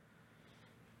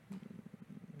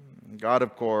 God,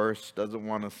 of course, doesn't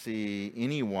want to see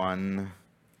anyone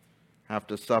have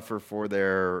to suffer for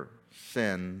their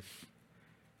sins.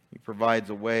 He provides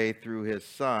a way through His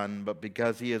Son, but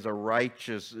because He is a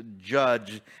righteous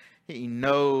judge, He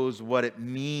knows what it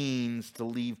means to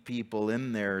leave people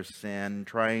in their sin,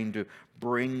 trying to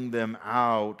bring them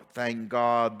out. Thank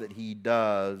God that He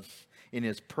does. In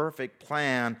His perfect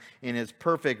plan, in His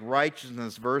perfect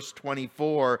righteousness. Verse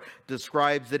 24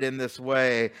 describes it in this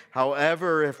way.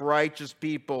 However, if righteous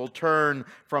people turn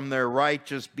from their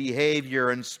righteous behavior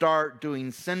and start doing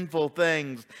sinful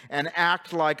things and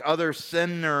act like other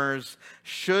sinners,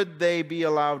 should they be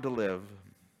allowed to live?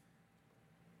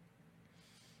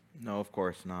 No, of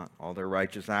course not. All their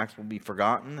righteous acts will be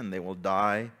forgotten and they will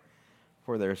die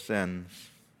for their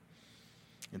sins.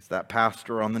 It's that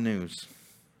pastor on the news.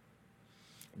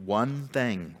 One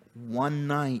thing, one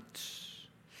night.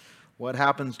 What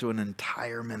happens to an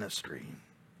entire ministry?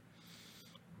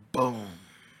 Boom.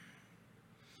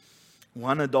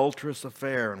 One adulterous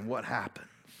affair, and what happens?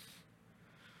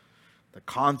 The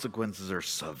consequences are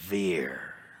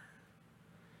severe.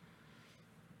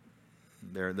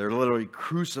 They're literally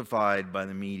crucified by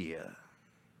the media.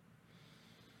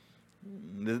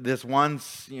 This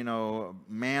once,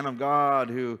 man of God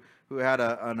who had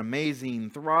an amazing,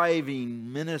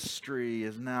 thriving ministry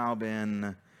has now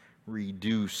been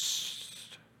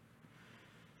reduced.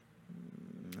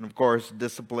 And of course,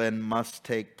 discipline must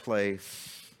take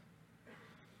place.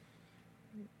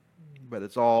 But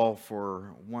it's all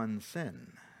for one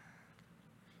sin.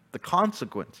 The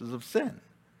consequences of sin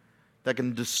that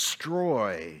can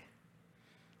destroy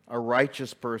a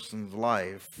righteous person's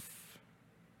life.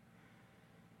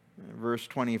 Verse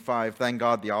 25, thank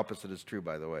God the opposite is true,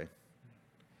 by the way.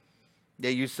 Yeah,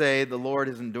 you say the Lord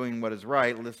isn't doing what is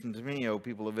right. Listen to me, O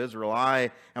people of Israel.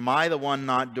 Am I the one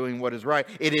not doing what is right?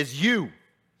 It is you.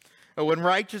 When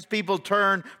righteous people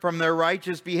turn from their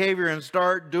righteous behavior and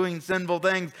start doing sinful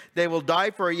things, they will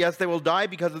die for it. Yes, they will die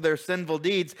because of their sinful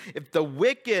deeds. If the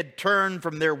wicked turn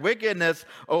from their wickedness,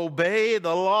 obey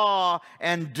the law,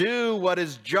 and do what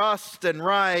is just and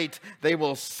right, they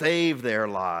will save their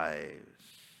lives.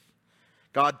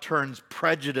 God turns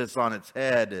prejudice on its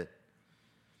head.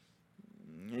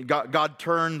 God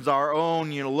turns our own,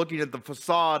 looking at the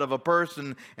facade of a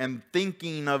person and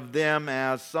thinking of them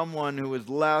as someone who is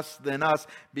less than us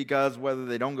because whether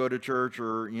they don't go to church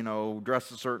or,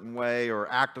 dress a certain way or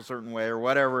act a certain way or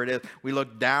whatever it is, we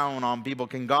look down on people.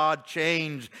 Can God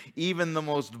change even the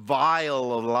most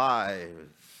vile of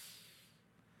lives?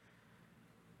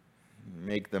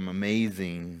 Make them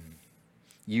amazing.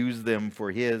 Use them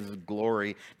for His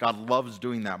glory. God loves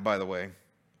doing that, by the way.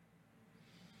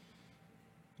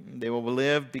 They will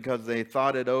live because they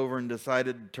thought it over and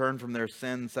decided to turn from their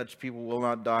sins. Such people will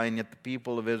not die. And yet the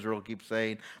people of Israel keep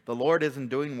saying, the Lord isn't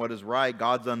doing what is right.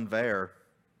 God's unfair.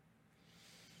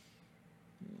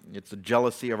 It's the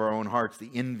jealousy of our own hearts, the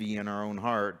envy in our own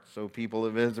heart. So people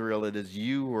of Israel, it is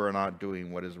you who are not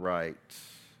doing what is right,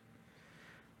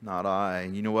 not I.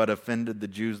 You know what offended the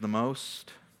Jews the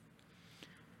most?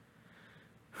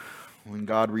 When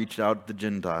God reached out to the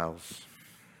Gentiles.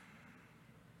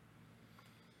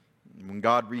 When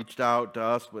God reached out to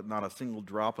us with not a single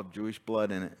drop of Jewish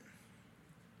blood in it.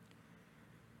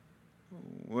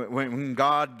 When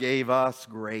God gave us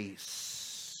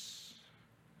grace.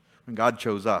 When God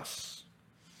chose us.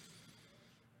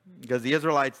 Because the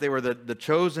Israelites, they were the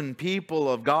chosen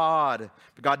people of God.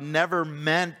 But God never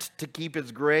meant to keep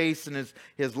His grace and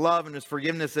His love and His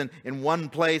forgiveness in one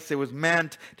place. It was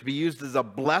meant to be used as a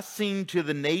blessing to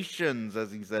the nations,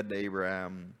 as He said to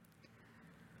Abraham.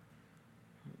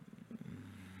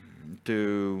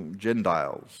 To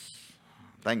Gentiles.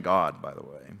 Thank God, by the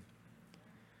way,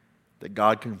 that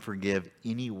God can forgive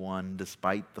anyone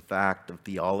despite the fact of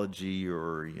theology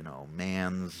or,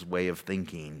 man's way of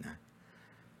thinking.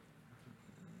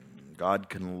 God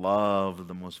can love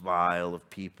the most vile of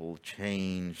people,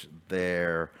 change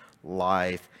their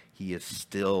life. He is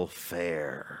still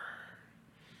fair.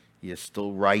 He is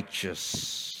still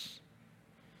righteous.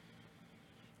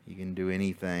 He can do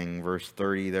anything. Verse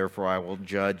 30, therefore I will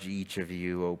judge each of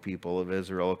you, O people of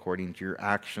Israel, according to your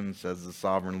actions, says the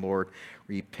sovereign Lord.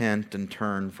 Repent and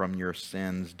turn from your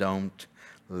sins. Don't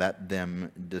let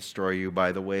them destroy you.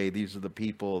 By the way, these are the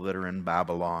people that are in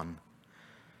Babylon,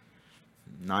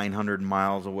 900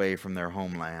 miles away from their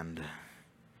homeland.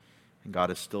 And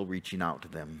God is still reaching out to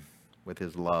them with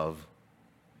His love.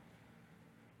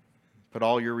 Put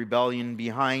all your rebellion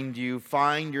behind you.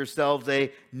 Find yourselves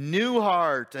a new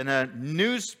heart and a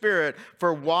new spirit.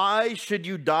 For why should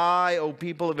you die, O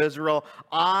people of Israel?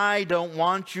 I don't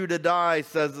want you to die,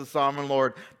 says the sovereign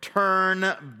Lord.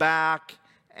 Turn back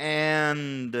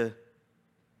and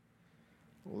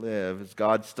live. Is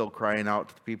God still crying out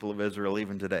to the people of Israel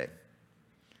even today?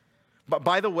 But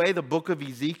by the way, the book of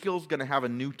Ezekiel is going to have a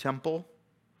new temple.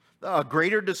 A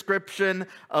greater description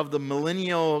of the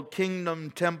millennial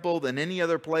kingdom temple than any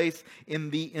other place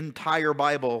in the entire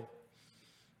Bible.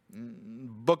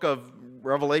 Book of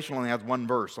Revelation only has one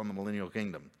verse on the millennial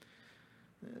kingdom.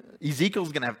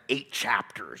 Ezekiel's going to have 8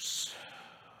 chapters.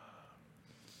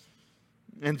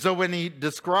 And so when he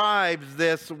describes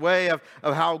this way of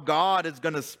how God is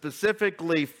going to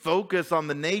specifically focus on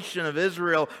the nation of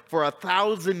Israel for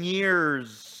 1,000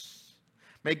 years,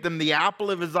 make them the apple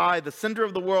of His eye, the center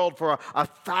of the world for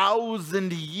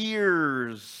 1,000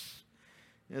 years.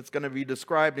 It's going to be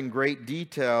described in great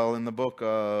detail in the book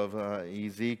of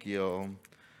Ezekiel.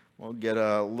 We'll get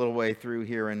a little way through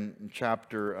here in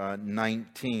chapter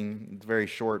 19. It's very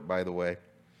short, by the way.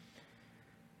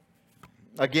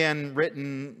 Again,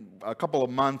 written a couple of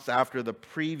months after the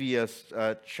previous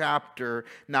chapter,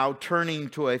 now turning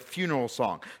to a funeral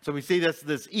song. So we see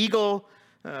this eagle.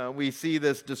 We see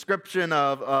this description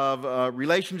of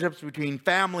relationships between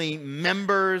family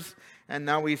members, and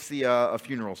now we see a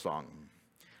funeral song.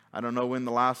 I don't know when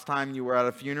the last time you were at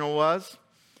a funeral was.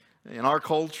 In our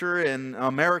culture, in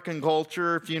American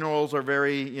culture, funerals are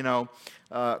very,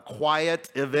 quiet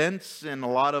events. In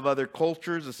a lot of other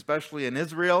cultures, especially in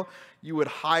Israel, you would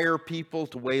hire people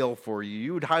to wail for you.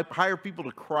 You would hire people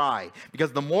to cry.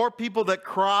 Because the more people that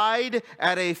cried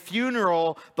at a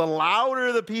funeral, the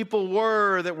louder the people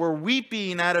were that were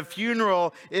weeping at a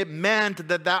funeral. It meant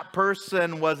that that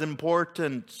person was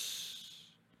important.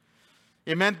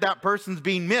 It meant that person's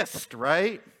being missed,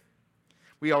 right?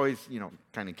 We always,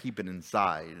 kind of keep it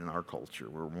inside in our culture.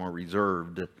 We're more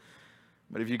reserved.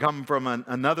 But if you come from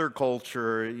another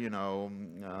culture,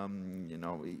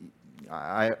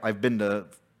 I've been to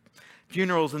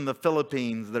funerals in the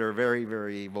Philippines that are very,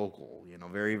 very vocal.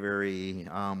 Very, very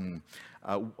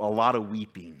a lot of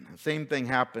weeping. Same thing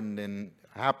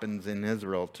happens in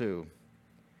Israel too.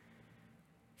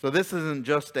 So this isn't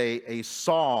just a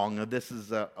song. This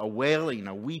is a wailing,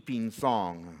 a weeping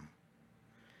song.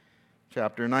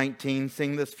 Chapter 19,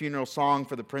 sing this funeral song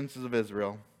for the princes of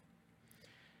Israel.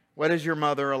 What is your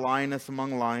mother, a lioness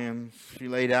among lions? She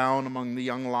lay down among the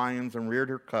young lions and reared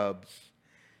her cubs.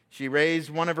 She raised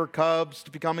one of her cubs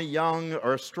to become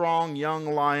a strong young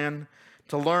lion,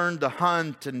 to learn to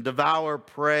hunt and devour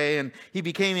prey, and he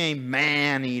became a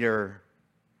man-eater.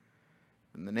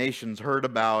 And the nations heard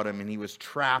about him, and he was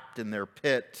trapped in their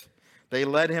pit. They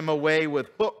led him away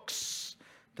with hooks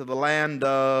to the land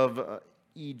of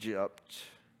Egypt.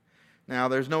 Now,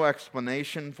 there's no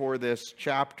explanation for this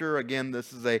chapter. Again,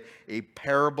 this is a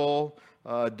parable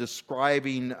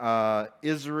describing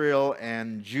Israel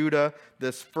and Judah.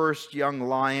 This first young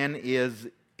lion is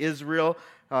Israel,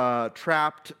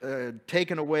 trapped,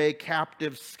 taken away,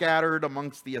 captive, scattered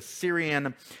amongst the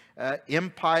Assyrian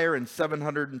Empire in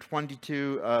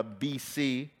 722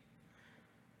 BC.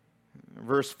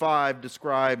 Verse 5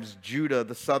 describes Judah,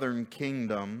 the southern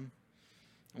kingdom.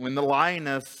 When the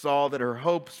lioness saw that her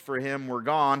hopes for him were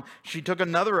gone, she took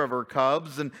another of her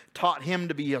cubs and taught him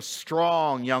to be a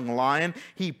strong young lion.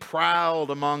 He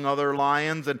prowled among other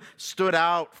lions and stood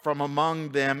out from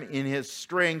among them in his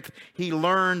strength. He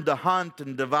learned to hunt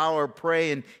and devour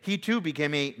prey, and he too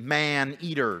became a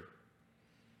man-eater.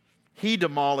 He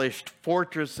demolished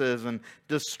fortresses and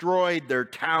destroyed their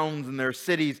towns and their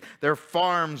cities. Their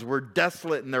farms were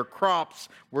desolate and their crops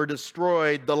were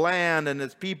destroyed. The land and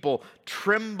its people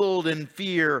trembled in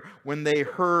fear when they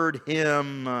heard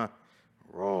him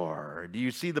roar. Do you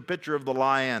see the picture of the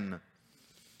lion?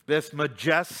 This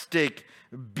majestic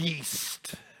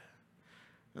beast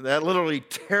that literally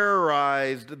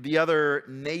terrorized the other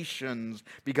nations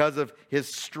because of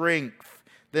his strength.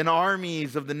 Then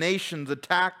armies of the nations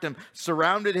attacked him,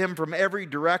 surrounded him from every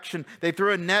direction. They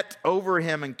threw a net over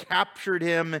him and captured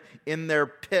him in their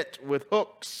pit with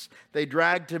hooks. They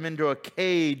dragged him into a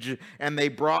cage and they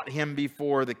brought him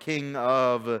before the king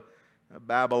of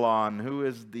Babylon, who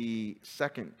is the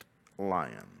second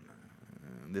lion.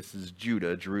 This is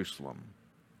Judah, Jerusalem.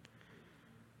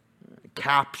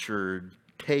 Captured,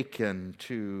 taken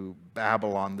to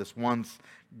Babylon, this once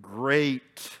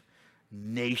great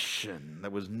nation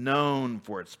that was known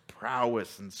for its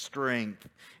prowess and strength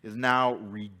is now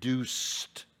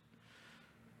reduced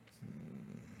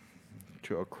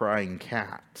to a crying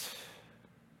cat.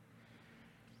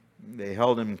 They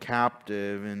held him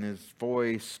captive, and his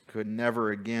voice could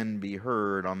never again be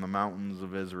heard on the mountains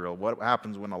of Israel. What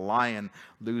happens when a lion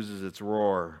loses its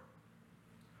roar?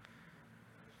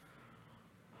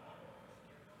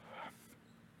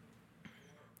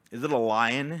 Is it a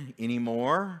lion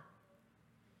anymore?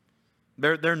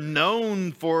 They're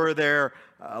known for their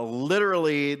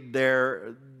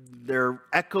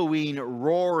echoing,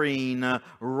 roaring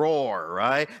roar,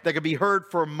 right? That could be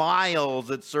heard for miles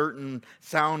at certain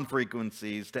sound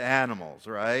frequencies to animals,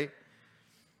 right?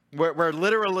 Where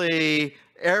literally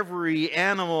every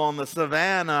animal on the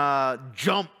savannah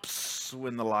jumps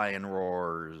when the lion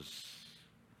roars.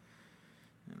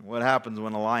 And what happens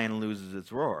when a lion loses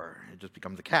its roar? It just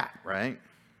becomes a cat, right?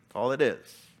 That's all it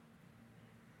is.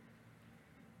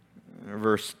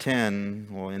 Verse 10,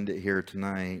 we'll end it here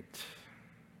tonight.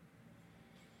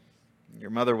 Your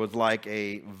mother was like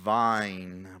a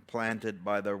vine planted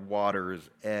by the water's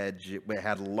edge. It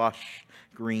had lush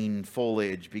green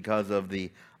foliage because of the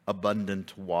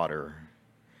abundant water.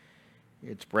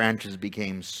 Its branches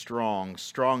became strong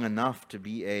enough to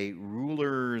be a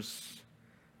ruler's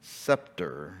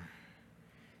scepter.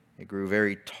 It grew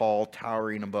very tall,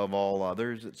 towering above all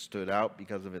others. It stood out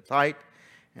because of its height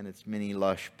and its many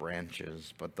lush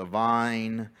branches. But the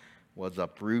vine was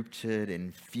uprooted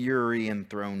in fury and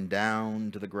thrown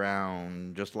down to the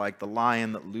ground. Just like the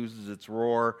lion that loses its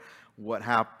roar what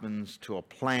happens to a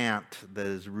plant that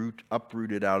is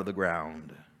uprooted out of the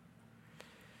ground?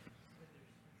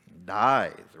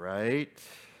 Dies, right?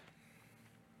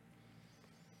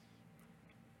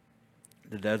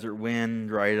 The desert wind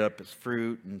dried up its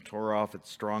fruit and tore off its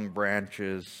strong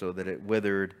branches so that it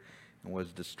withered and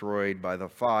was destroyed by the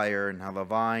fire. And how the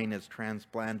vine is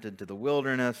transplanted to the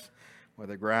wilderness, where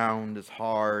the ground is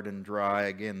hard and dry.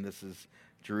 Again, this is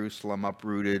Jerusalem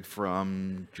uprooted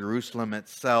from Jerusalem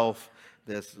itself.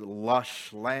 This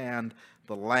lush land,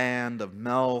 the land of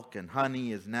milk and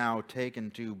honey, is now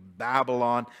taken to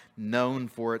Babylon, known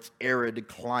for its arid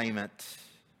climate.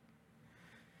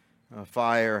 A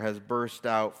fire has burst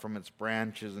out from its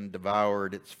branches and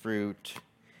devoured its fruit.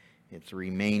 Its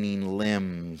remaining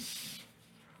limbs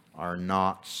are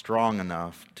not strong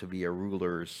enough to be a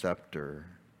ruler's scepter.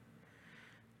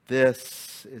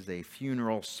 This is a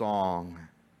funeral song,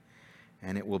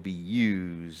 and it will be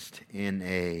used in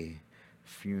a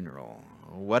funeral.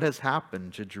 What has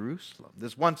happened to Jerusalem?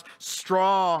 This once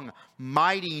strong,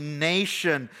 mighty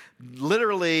nation.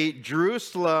 Literally,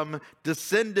 Jerusalem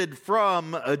descended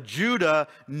from a Judah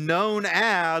known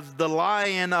as the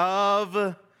Lion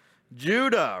of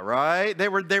Judah, right? They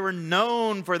were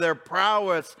known for their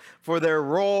prowess, for their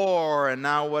roar, and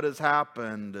now what has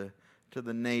happened to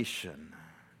the nation?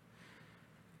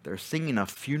 They're singing a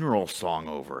funeral song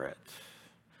over it.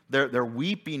 They're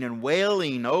weeping and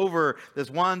wailing over this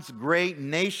once great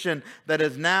nation that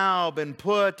has now been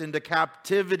put into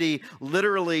captivity,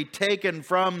 literally taken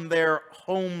from their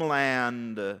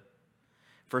homeland.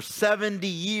 For 70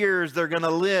 years, they're going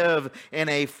to live in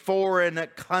a foreign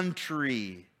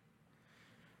country.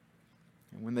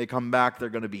 And when they come back, they're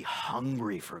going to be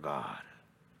hungry for God.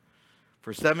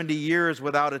 For 70 years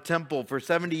without a temple, for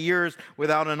 70 years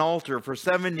without an altar, for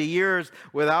 70 years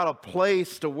without a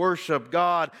place to worship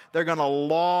God, they're going to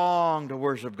long to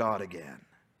worship God again.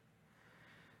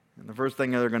 And the first thing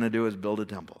they're going to do is build a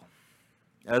temple.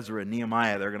 Ezra and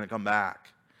Nehemiah, they're going to come back.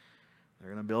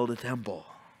 They're going to build a temple.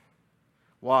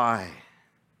 Why?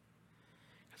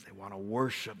 Because they want to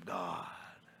worship God.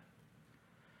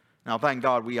 Now, thank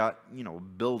God we got,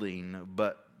 building,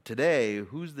 but today,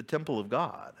 who's the temple of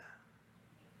God?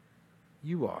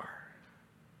 You are.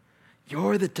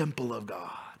 You're the temple of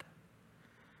God.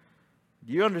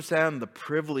 Do you understand the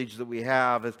privilege that we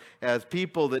have as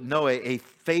people that know a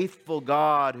faithful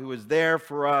God who is there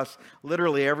for us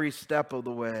literally every step of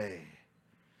the way?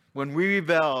 When we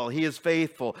rebel, He is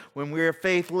faithful. When we are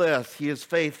faithless, He is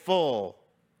faithful.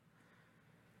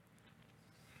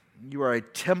 You are a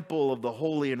temple of the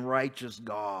holy and righteous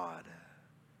God.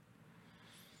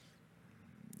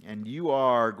 And you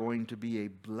are going to be a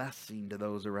blessing to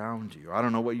those around you. I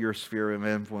don't know what your sphere of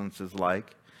influence is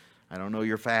like. I don't know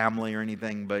your family or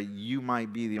anything, but you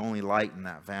might be the only light in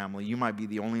that family. You might be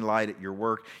the only light at your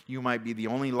work. You might be the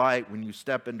only light when you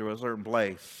step into a certain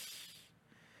place.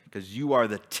 Because you are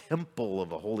the temple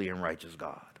of a holy and righteous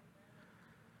God.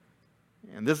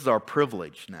 And this is our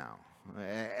privilege now,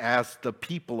 as the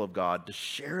people of God, to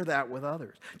share that with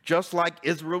others. Just like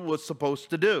Israel was supposed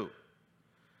to do.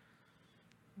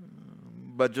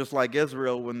 But just like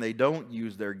Israel, when they don't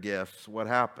use their gifts, what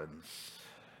happens?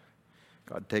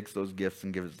 God takes those gifts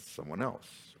and gives it to someone else.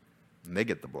 And they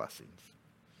get the blessings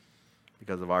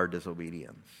because of our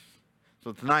disobedience.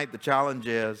 So tonight the challenge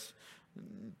is,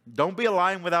 don't be a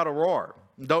lion without a roar.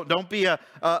 Don't be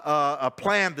a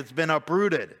plant that's been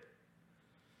uprooted.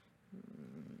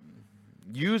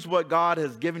 Use what God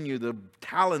has given you, the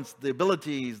talents, the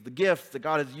abilities, the gifts that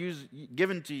God has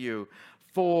given to you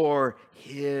for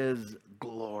His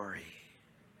glory.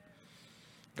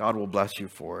 God will bless you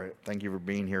for it. Thank you for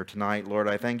being here tonight. Lord,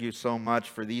 I thank you so much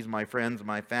for these, my friends,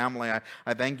 my family.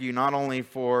 I thank you not only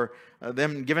for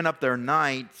them giving up their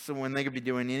nights when they could be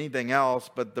doing anything else,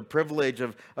 but the privilege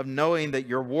of knowing that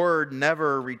your word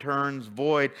never returns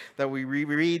void, that we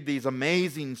read these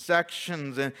amazing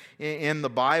sections in the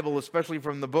Bible, especially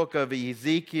from the book of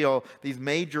Ezekiel, these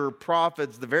major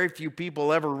prophets, the very few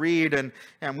people ever read,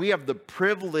 and we have the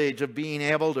privilege of being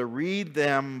able to read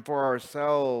them for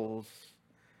ourselves.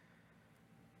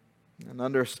 And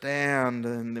understand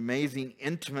in the amazing,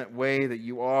 intimate way that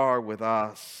you are with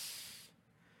us.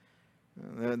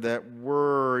 That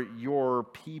we're your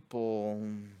people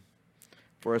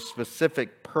for a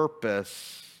specific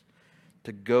purpose,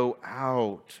 to go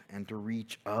out and to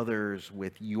reach others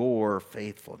with your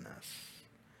faithfulness.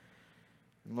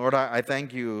 Lord, I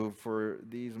thank you for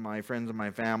these, my friends and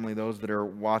my family, those that are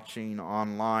watching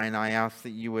online. I ask that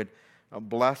you would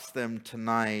bless them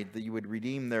tonight, that you would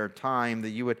redeem their time, that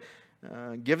you would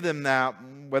Give them that,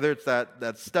 whether it's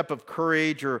that step of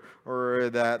courage or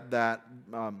that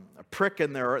prick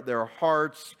in their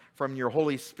hearts from your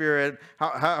Holy Spirit.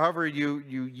 However you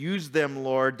use them,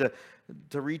 Lord,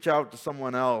 to reach out to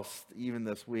someone else even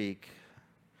this week.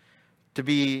 To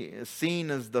be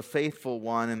seen as the faithful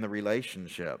one in the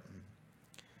relationship.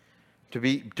 To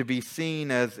be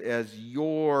seen as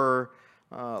your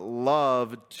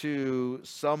love to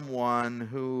someone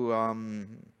who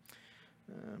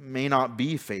may not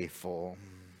be faithful,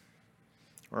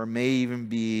 or may even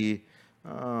be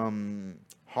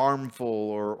harmful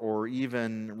or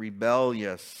even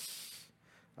rebellious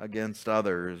against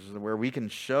others, where we can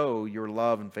show your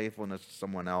love and faithfulness to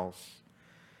someone else.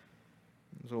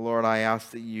 So, Lord, I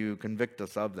ask that you convict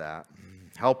us of that.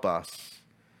 Help us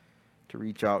to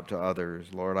reach out to others.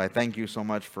 Lord, I thank you so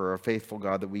much for a faithful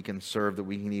God that we can serve, that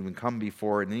we can even come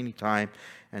before at any time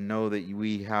and know that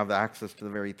we have access to the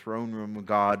very throne room of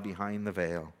God behind the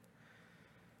veil.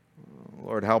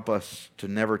 Lord, help us to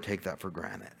never take that for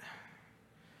granted.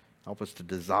 Help us to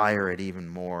desire it even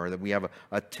more, that we have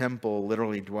a temple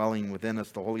literally dwelling within us,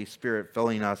 the Holy Spirit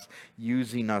filling us,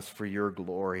 using us for your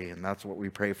glory. And that's what we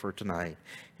pray for tonight.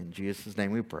 In Jesus'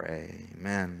 name we pray.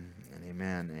 Amen and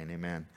amen and amen.